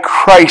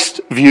anti-Christ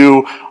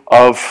view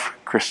of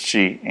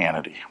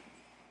Christianity.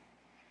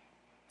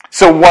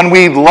 So when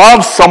we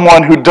love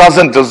someone who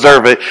doesn't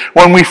deserve it,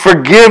 when we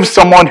forgive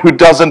someone who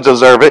doesn't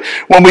deserve it,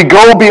 when we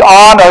go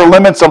beyond our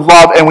limits of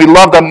love and we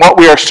love them, what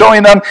we are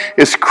showing them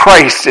is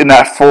Christ in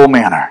that full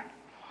manner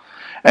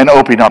and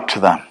opening up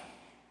to them.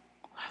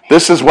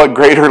 This is what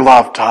greater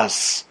love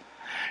does.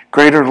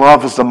 Greater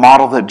love is the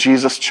model that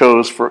Jesus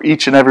chose for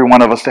each and every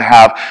one of us to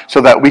have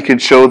so that we can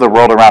show the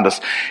world around us.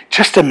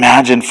 Just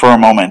imagine for a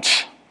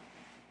moment.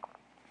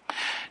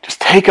 Just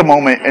take a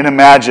moment and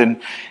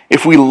imagine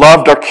if we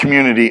loved our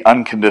community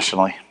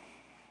unconditionally.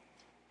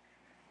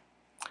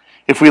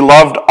 If we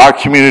loved our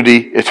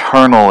community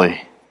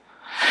eternally.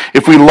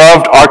 If we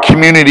loved our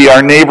community,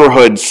 our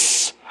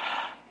neighborhoods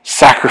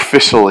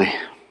sacrificially.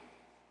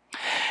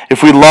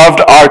 If we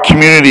loved our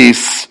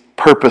communities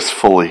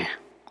purposefully.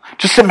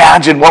 Just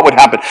imagine what would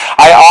happen.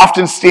 I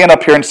often stand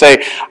up here and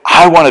say,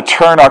 I want to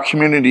turn our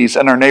communities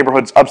and our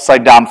neighborhoods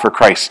upside down for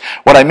Christ.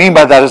 What I mean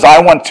by that is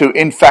I want to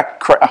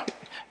infect Christ.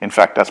 In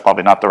fact, that's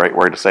probably not the right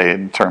word to say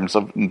in terms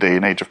of the day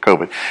and age of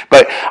COVID.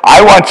 But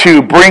I want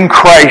to bring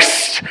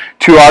Christ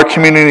to our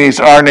communities,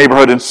 our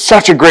neighborhood in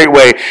such a great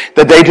way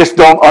that they just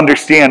don't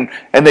understand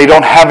and they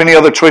don't have any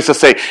other choice to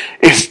say,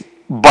 it's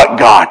but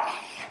God.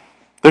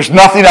 There's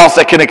nothing else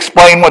that can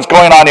explain what's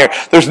going on here.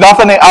 There's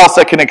nothing else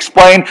that can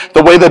explain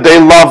the way that they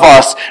love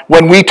us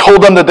when we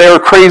told them that they were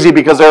crazy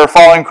because they were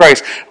following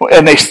Christ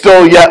and they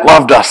still yet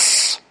loved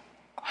us.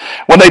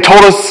 When they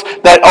told us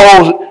that,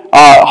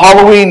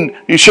 Halloween,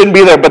 you shouldn't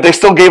be there, but they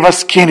still gave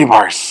us candy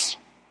bars.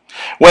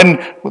 When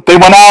they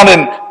went out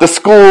and the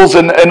schools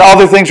and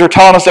other things were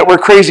telling us that we're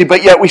crazy,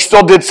 but yet we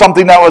still did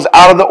something that was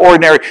out of the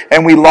ordinary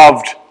and we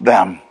loved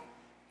them.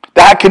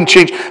 That can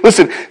change.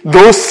 Listen,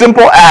 those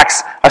simple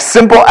acts, a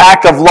simple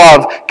act of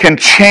love can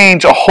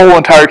change a whole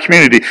entire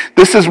community.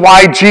 This is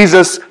why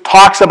Jesus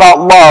talks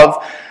about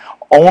love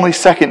only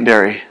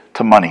secondary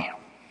to money.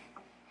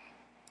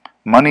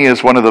 Money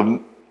is one of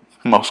the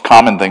most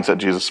common things that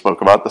Jesus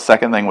spoke about. The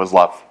second thing was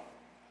love.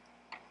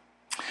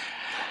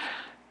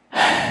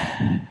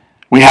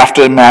 We have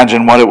to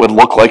imagine what it would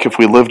look like if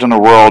we lived in a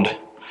world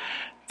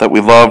that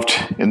we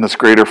loved in this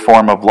greater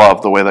form of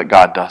love the way that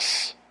God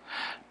does.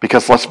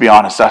 Because let's be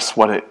honest, that's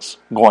what it's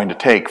going to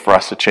take for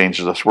us to change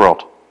this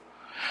world.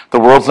 The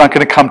world's not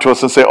going to come to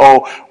us and say,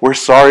 we're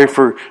sorry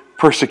for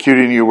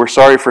persecuting you. We're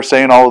sorry for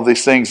saying all of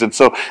these things. And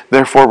so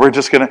therefore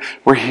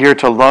we're here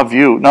to love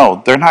you.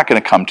 No, they're not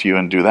going to come to you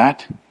and do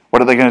that.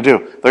 What are they going to do?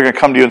 They're going to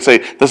come to you and say,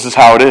 this is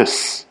how it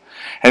is.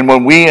 And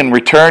when we in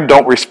return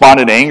don't respond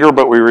in anger,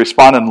 but we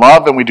respond in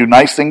love and we do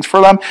nice things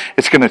for them,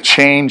 it's going to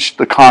change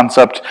the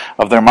concept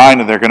of their mind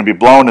and they're going to be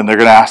blown and they're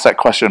going to ask that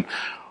question,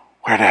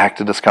 where the heck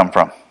did this come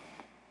from?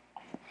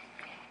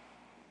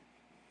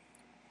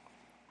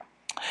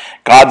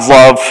 God's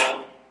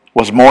love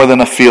was more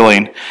than a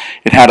feeling.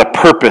 It had a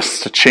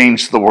purpose to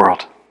change the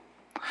world.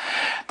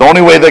 The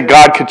only way that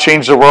God could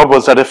change the world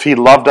was that if he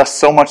loved us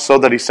so much so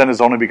that he sent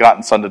his only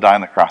begotten son to die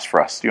on the cross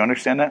for us. Do you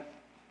understand that?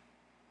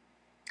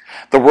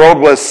 The world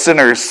was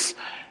sinners.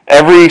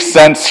 Ever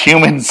since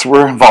humans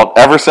were involved,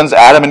 ever since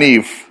Adam and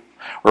Eve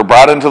were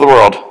brought into the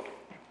world,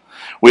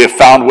 we have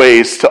found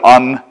ways to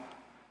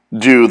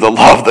undo the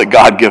love that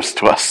God gives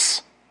to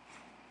us.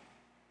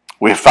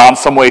 We have found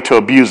some way to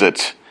abuse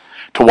it,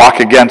 to walk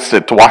against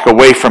it, to walk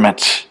away from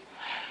it.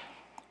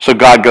 So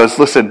God goes,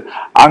 listen,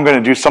 I'm going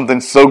to do something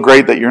so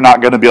great that you're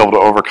not going to be able to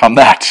overcome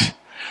that.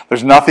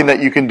 There's nothing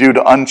that you can do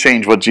to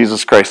unchange what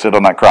Jesus Christ did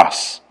on that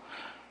cross,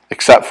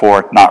 except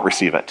for not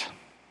receive it.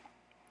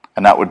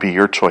 And that would be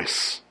your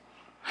choice.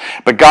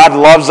 But God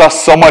loves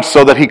us so much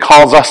so that he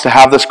calls us to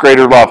have this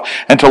greater love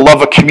and to love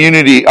our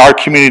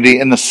community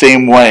in the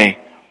same way.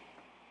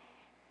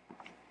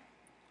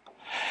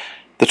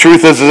 The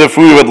truth is if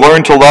we would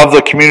learn to love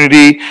the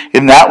community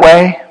in that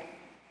way,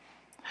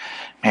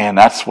 man,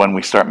 that's when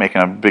we start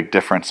making a big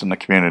difference in the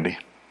community.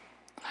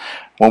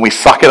 When we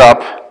suck it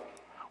up,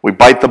 we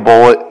bite the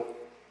bullet,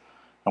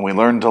 and we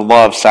learn to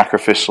love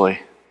sacrificially,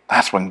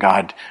 that's when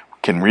God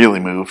can really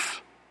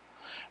move.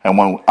 And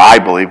when I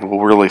believe we'll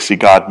really see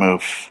God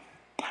move.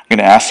 I'm going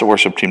to ask the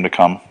worship team to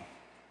come.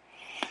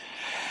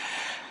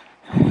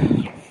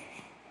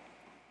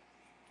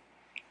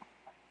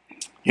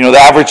 You know, the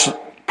average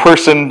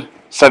person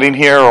sitting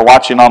here or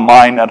watching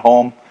online at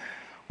home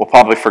will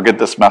probably forget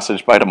this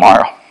message by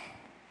tomorrow.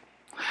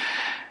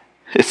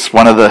 It's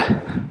one of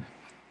the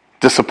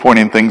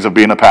disappointing things of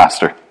being a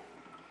pastor.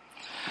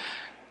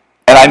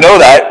 And I know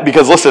that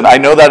because, listen, I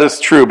know that is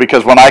true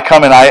because when I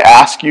come and I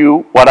ask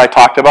you what I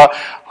talked about,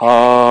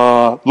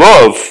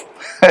 love.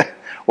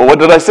 Well, what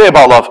did I say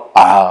about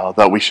love?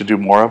 That we should do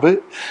more of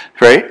it,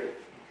 right?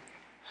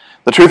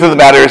 The truth of the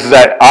matter is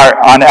that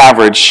on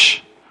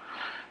average,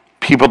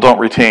 people don't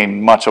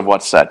retain much of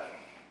what's said.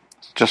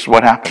 It's just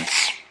what happens.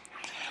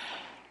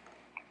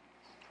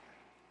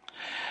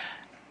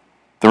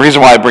 The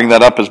reason why I bring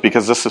that up is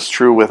because this is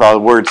true with all the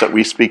words that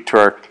we speak to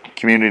our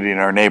community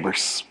and our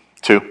neighbors,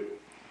 too.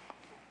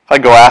 If I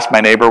go ask my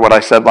neighbor what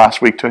I said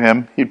last week to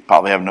him, he'd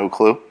probably have no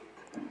clue.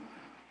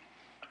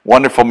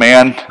 Wonderful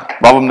man,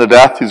 love him to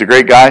death, he's a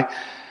great guy.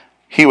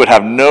 He would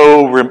have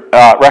no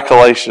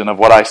recollection of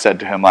what I said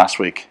to him last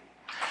week.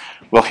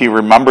 Will he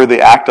remember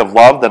the act of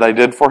love that I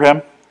did for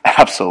him?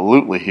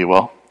 Absolutely he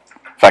will.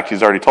 In fact,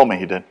 he's already told me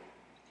he did.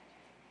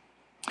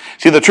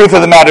 See, the truth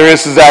of the matter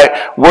is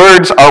that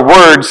words are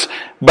words,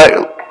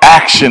 but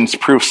actions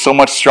prove so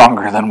much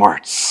stronger than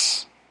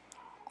words.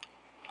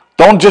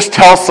 Don't just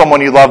tell someone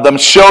you love them,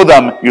 show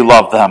them you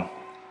love them.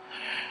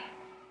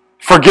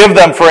 Forgive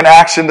them for an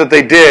action that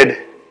they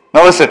did.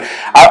 Now listen,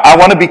 I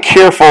want to be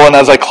careful, and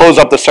as I close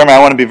up the sermon, I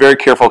want to be very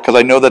careful because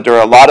I know that there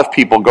are a lot of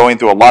people going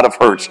through a lot of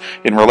hurts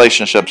in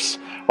relationships,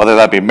 whether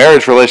that be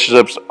marriage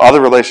relationships,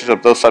 other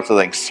relationships, those types of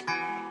things.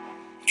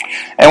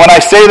 And when I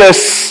say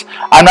this,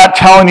 I'm not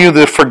telling you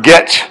to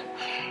forget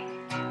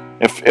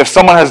if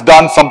someone has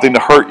done something to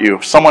hurt you,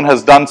 if someone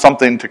has done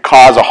something to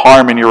cause a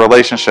harm in your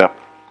relationship.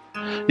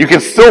 You can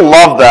still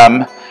love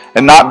them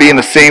and not be in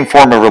the same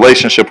form of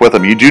relationship with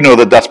them. You do know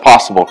that that's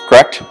possible,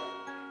 correct?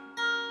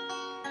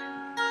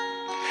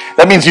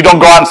 That means you don't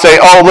go out and say,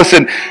 oh,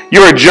 listen,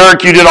 you're a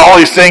jerk, you did all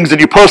these things,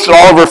 and you post it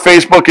all over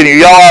Facebook, and you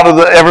yell out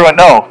at everyone.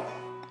 No.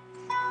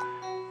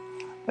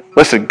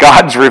 Listen,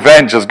 God's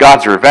revenge is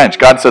God's revenge.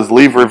 God says,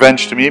 leave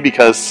revenge to me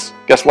because,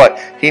 guess what?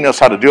 He knows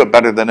how to do it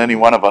better than any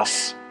one of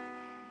us.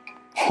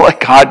 Let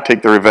God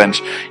take the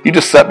revenge. You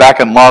just sit back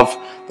and love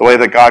the way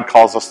that God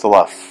calls us to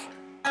love.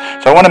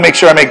 So I want to make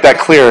sure I make that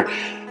clear.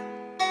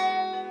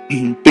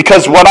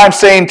 Because what I'm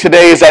saying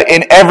today is that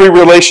in every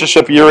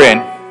relationship you're in,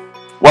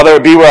 whether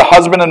it be a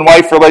husband and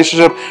wife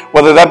relationship,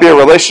 whether that be a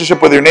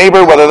relationship with your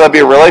neighbor, whether that be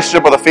a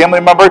relationship with a family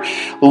member,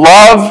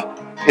 love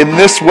in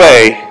this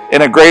way,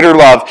 in a greater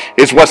love,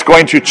 is what's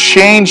going to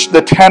change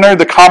the tenor,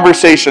 the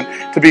conversation,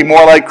 to be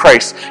more like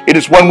Christ. It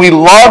is when we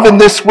love in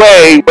this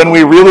way, when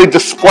we really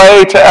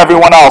display to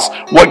everyone else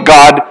what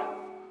God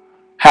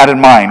had in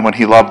mind when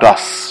He loved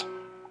us.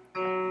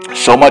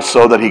 So much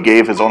so that He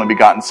gave His only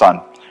begotten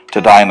Son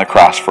to die on the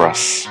cross for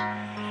us.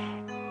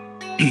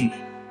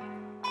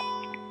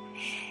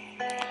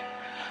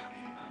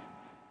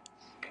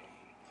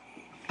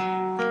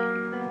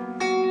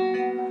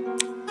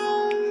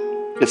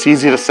 It's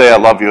easy to say I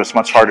love you. It's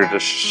much harder to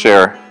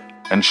share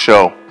and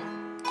show.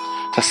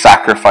 To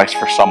sacrifice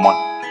for someone.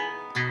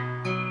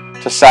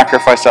 To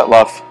sacrifice that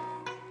love.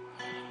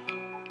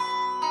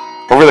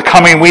 Over the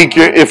coming week,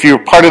 if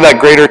you're part of that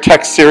greater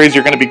text series,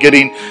 you're going to be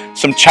getting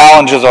some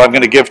challenges that I'm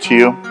going to give to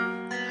you.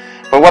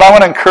 But what I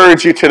want to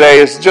encourage you today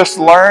is just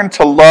learn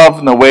to love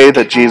in the way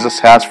that Jesus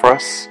has for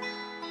us.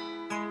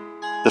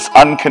 This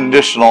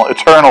unconditional,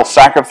 eternal,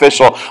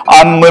 sacrificial,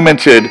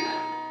 unlimited,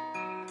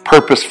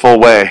 purposeful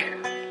way.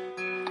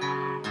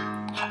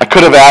 I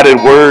could have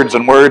added words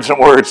and words and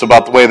words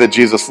about the way that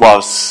Jesus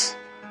loves.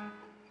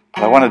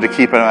 But I wanted to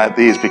keep it at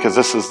these because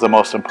this is the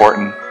most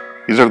important.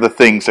 These are the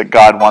things that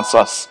God wants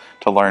us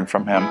to learn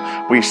from Him.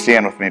 Will you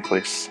stand with me,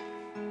 please?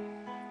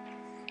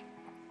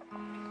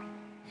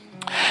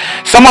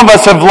 Some of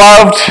us have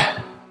loved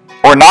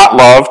or not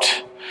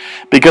loved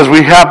because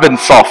we have been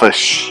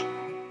selfish.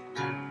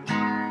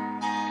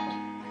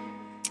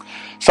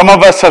 Some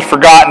of us have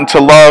forgotten to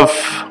love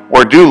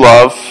or do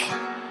love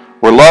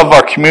or love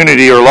our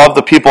community or love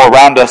the people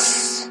around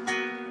us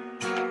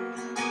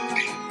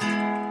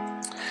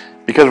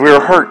because we were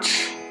hurt.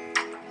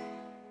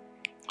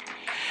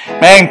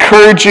 May I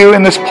encourage you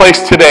in this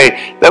place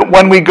today that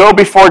when we go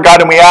before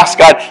God and we ask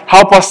God,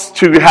 help us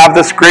to have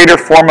this greater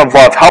form of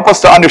love. Help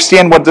us to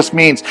understand what this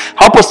means.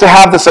 Help us to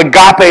have this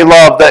agape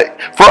love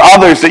that for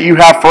others that you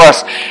have for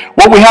us.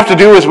 What we have to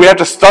do is we have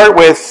to start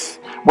with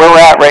where we're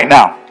at right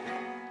now.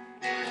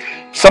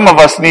 Some of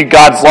us need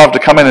God's love to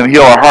come in and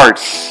heal our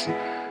hearts.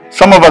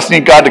 Some of us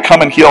need God to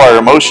come and heal our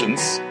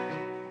emotions.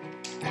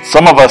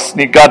 Some of us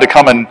need God to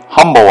come and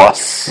humble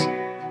us.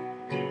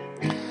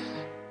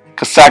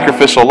 Because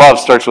sacrificial love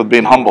starts with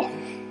being humble.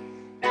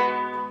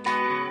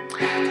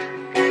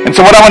 And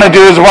so what I want to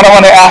do is, what I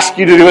want to ask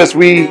you to do as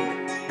we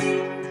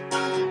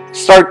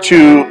start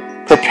to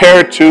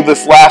prepare to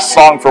this last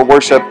song for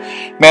worship,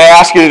 may I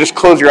ask you to just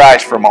close your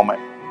eyes for a moment.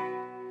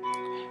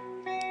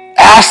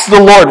 Ask the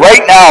Lord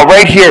right now,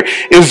 right here,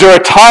 is there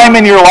a time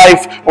in your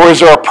life or is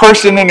there a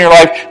person in your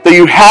life that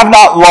you have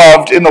not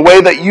loved in the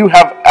way that you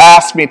have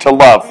asked me to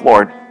love,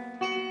 Lord?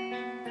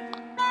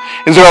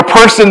 Is there a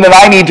person that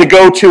I need to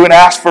go to and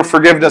ask for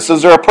forgiveness?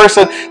 Is there a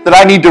person that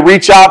I need to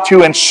reach out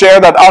to and share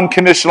that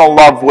unconditional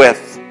love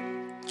with?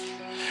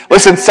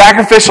 Listen,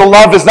 sacrificial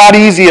love is not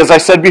easy, as I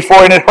said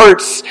before, and it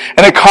hurts,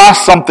 and it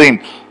costs something.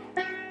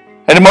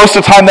 And most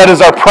of the time that is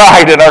our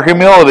pride and our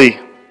humility.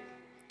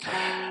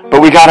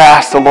 But we got to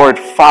ask the Lord,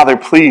 Father,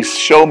 please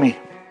show me.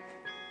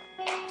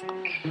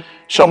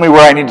 Show me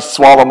where I need to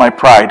swallow my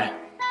pride.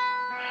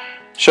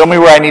 Show me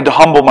where I need to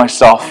humble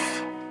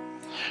myself.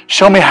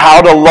 Show me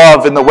how to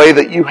love in the way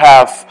that you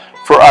have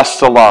for us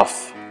to love.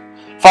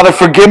 Father,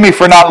 forgive me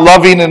for not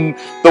loving in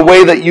the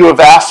way that you have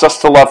asked us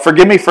to love.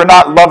 Forgive me for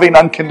not loving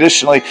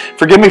unconditionally.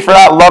 Forgive me for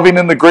not loving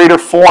in the greater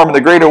form, in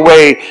the greater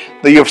way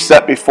that you have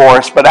set before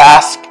us. But I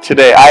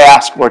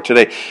ask, Lord,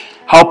 today,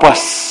 help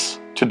us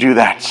to do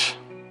that.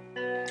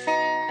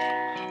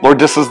 Lord,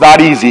 this is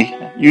not easy.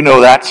 You know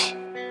that.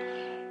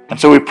 And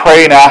so we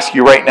pray and ask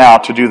you right now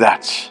to do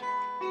that.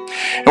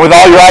 And with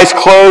all your eyes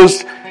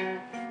closed,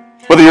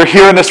 whether you're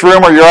here in this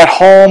room or you're at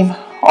home,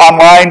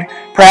 online,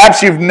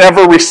 perhaps you've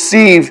never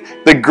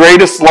received the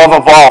greatest love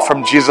of all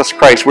from Jesus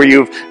Christ, where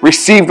you've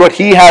received what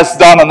he has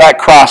done on that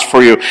cross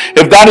for you.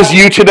 If that is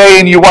you today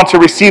and you want to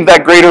receive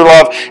that greater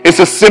love, it's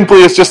as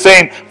simply as just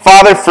saying,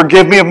 Father,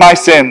 forgive me of my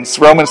sins.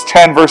 Romans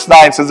 10 verse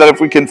 9 says that if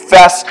we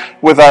confess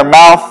with our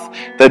mouth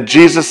that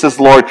Jesus is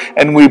Lord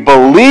and we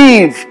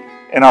believe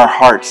in our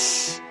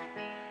hearts,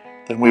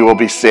 then we will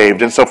be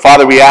saved. And so,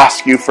 Father, we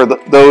ask you for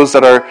those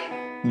that are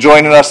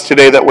joining us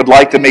today that would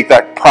like to make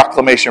that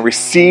proclamation,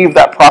 receive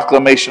that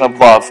proclamation of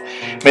love.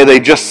 May they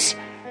just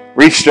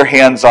reach their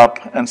hands up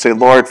and say,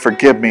 Lord,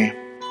 forgive me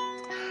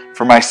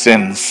for my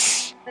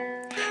sins.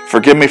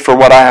 Forgive me for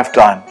what I have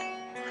done.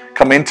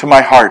 Come into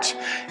my heart.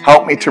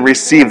 Help me to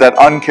receive that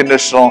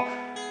unconditional,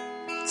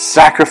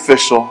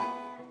 sacrificial,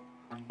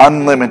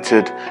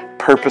 unlimited,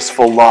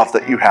 purposeful love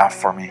that you have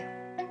for me.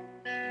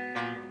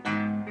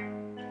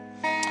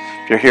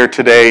 You're here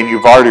today and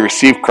you've already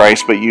received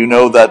Christ, but you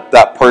know that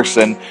that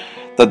person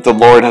that the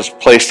Lord has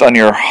placed on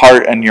your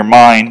heart and your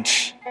mind,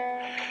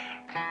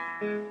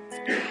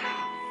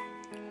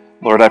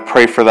 Lord, I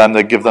pray for them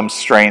to give them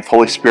strength.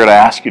 Holy Spirit, I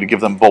ask you to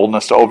give them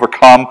boldness to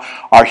overcome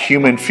our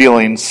human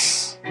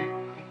feelings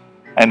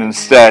and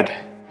instead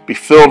be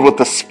filled with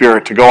the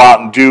Spirit to go out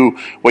and do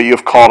what you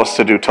have called us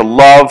to do, to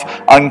love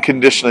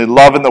unconditionally,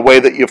 love in the way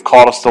that you have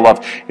called us to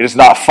love. It is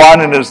not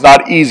fun and it is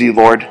not easy,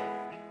 Lord,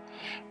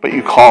 but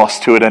you call us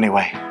to it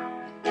anyway.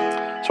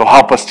 So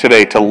help us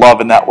today to love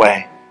in that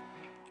way,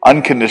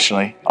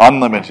 unconditionally,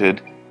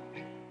 unlimited,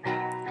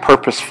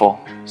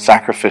 purposeful,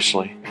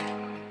 sacrificially.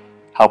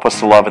 Help us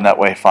to love in that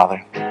way,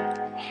 Father.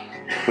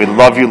 We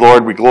love you,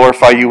 Lord. We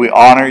glorify you. We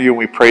honor you. And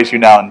we praise you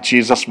now in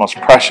Jesus' most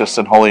precious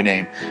and holy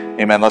name.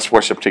 Amen. Let's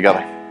worship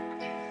together.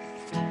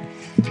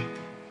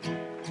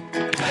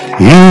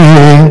 He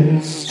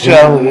is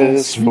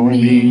jealous for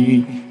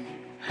me.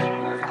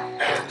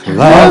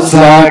 Love's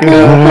like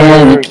a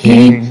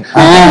hurricane.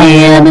 I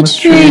am a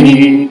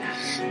tree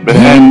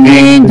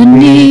bending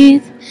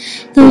beneath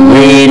the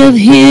weight of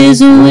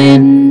his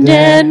wind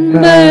and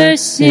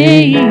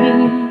mercy.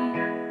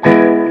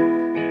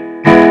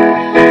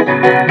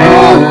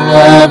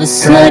 All of a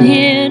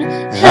sudden,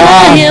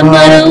 I am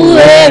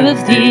unaware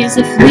of these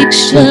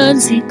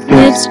afflictions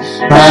eclipsed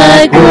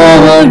by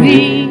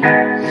glory.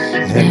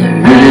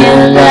 And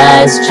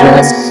realize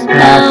just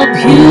how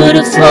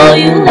beautiful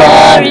you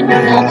are and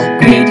how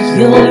great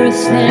your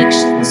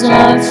affections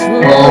are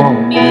for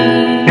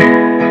me.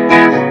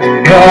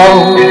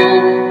 Oh,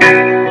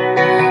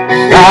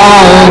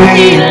 how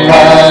he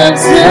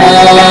loves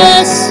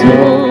us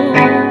so.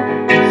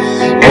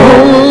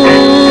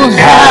 Oh,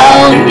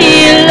 how he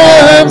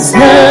loves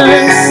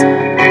us.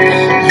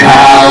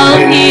 How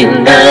he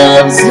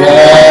loves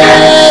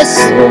us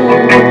so.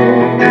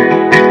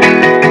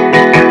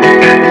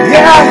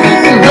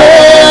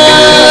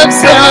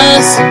 Loves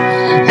us.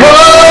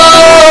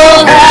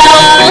 Oh,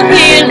 how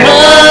he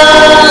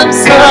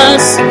loves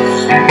us.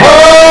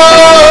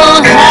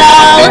 Oh,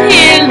 how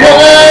he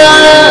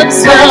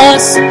loves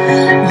us.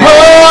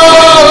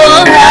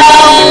 Oh,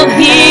 how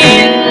he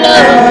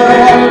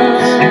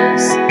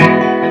loves.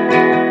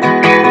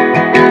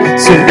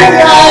 So we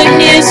are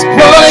his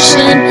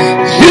portion.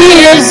 He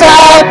is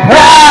our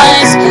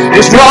prize.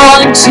 We're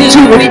drawn to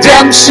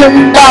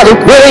redemption by the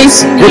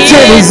grace that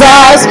is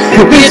ours.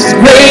 His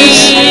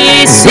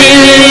grace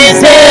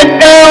is an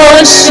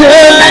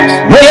ocean.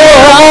 We're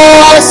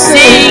all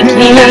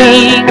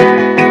sinking.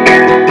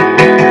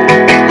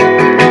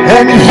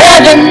 And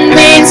heaven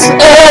meets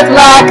earth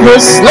like a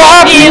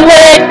sloppy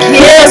wet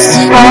kiss.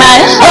 My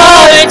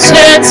heart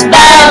turns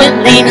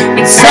violently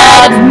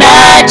inside of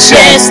my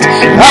chest.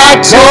 I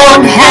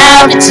don't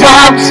have the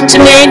time to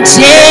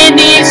maintain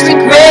these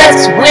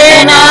regrets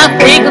when I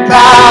think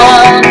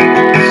about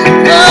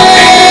the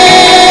way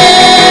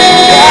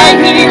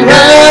he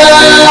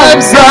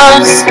loves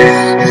us.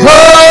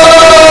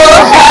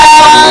 Oh,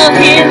 how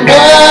he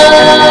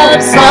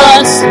loves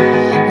us.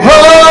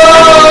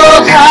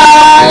 Oh,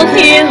 how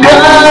he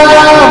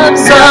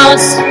loves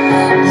us.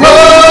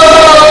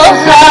 Oh,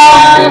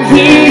 how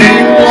he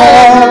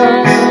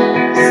loves.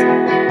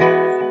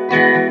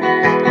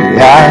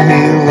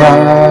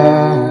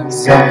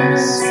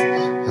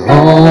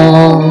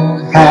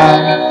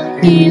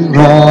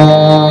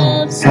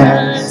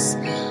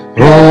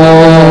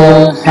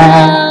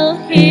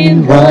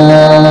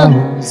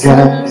 loves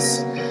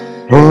us.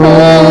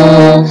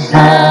 Oh,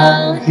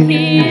 how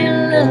He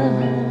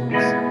loves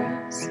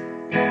us.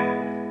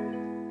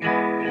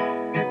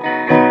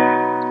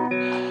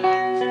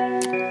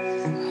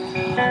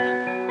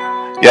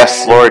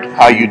 Yes, Lord,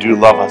 how you do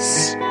love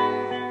us.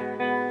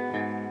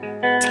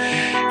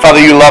 Father,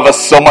 you love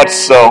us so much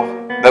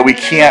so that we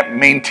can't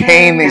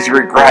maintain these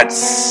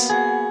regrets.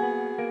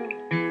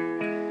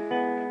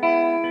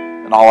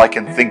 And all I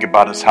can think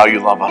about is how you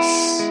love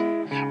us.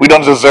 We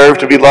don't deserve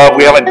to be loved.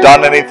 We haven't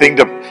done anything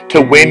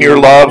to win your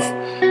love.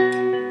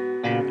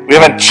 We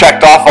haven't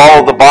checked off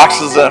all of the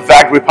boxes. And in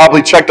fact, we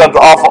probably checked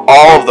off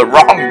all of the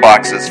wrong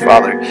boxes,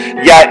 Father.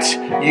 Yet,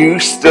 you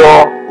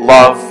still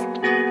loved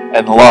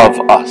and love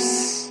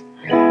us.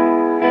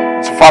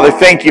 So, Father,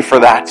 thank you for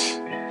that.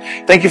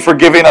 Thank you for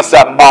giving us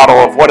that model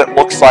of what it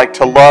looks like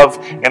to love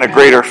in a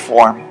greater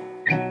form.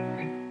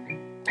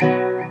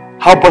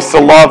 Help us to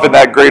love in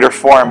that greater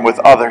form with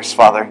others,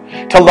 Father.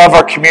 To love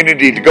our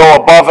community, to go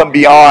above and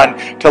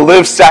beyond, to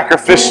live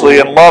sacrificially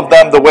and love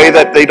them the way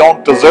that they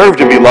don't deserve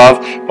to be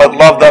loved, but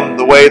love them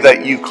the way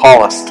that you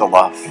call us to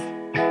love.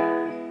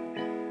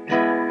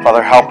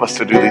 Father, help us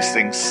to do these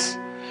things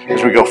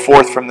as we go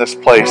forth from this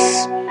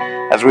place,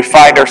 as we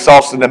find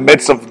ourselves in the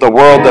midst of the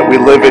world that we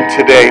live in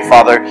today,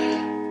 Father.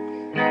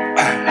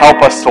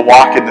 Help us to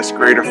walk in this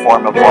greater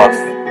form of love,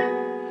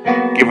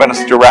 giving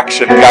us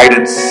direction,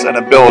 guidance, and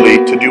ability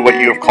to do what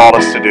you have called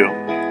us to do.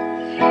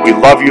 We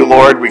love you,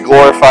 Lord. We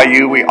glorify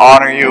you. We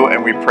honor you,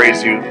 and we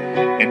praise you.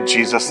 In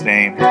Jesus'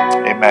 name,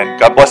 amen.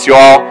 God bless you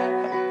all.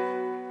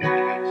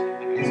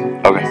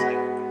 Okay.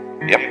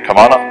 Yep, come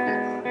on up.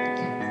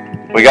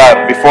 We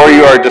got, before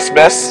you are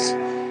dismissed,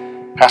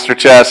 Pastor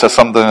Chaz has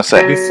something to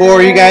say.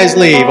 Before you guys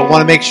leave, I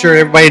want to make sure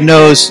everybody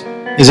knows.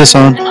 Is this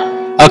on?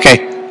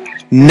 Okay.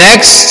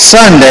 Next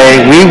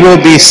Sunday, we will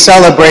be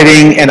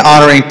celebrating and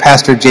honoring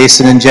Pastor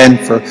Jason and Jen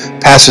for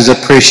Pastor's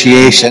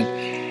Appreciation.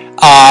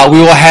 We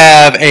will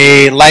have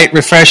a light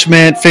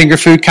refreshment, finger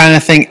food kind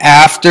of thing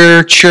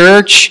after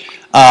church.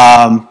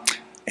 And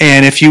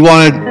if you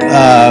want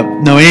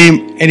to know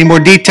any more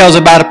details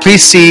about it,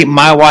 please see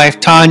my wife,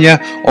 Tanya,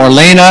 or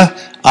Lena,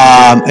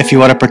 if you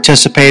want to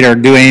participate or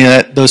do any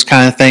of those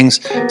kind of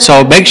things.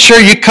 So make sure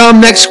you come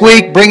next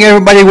week. Bring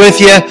everybody with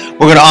you.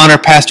 We're going to honor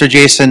Pastor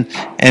Jason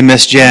and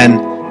Miss Jen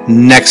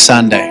next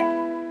Sunday.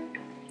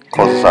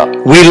 Close us up.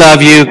 We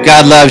love you.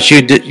 God loves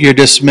you. You're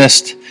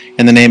dismissed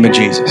in the name of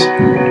Jesus.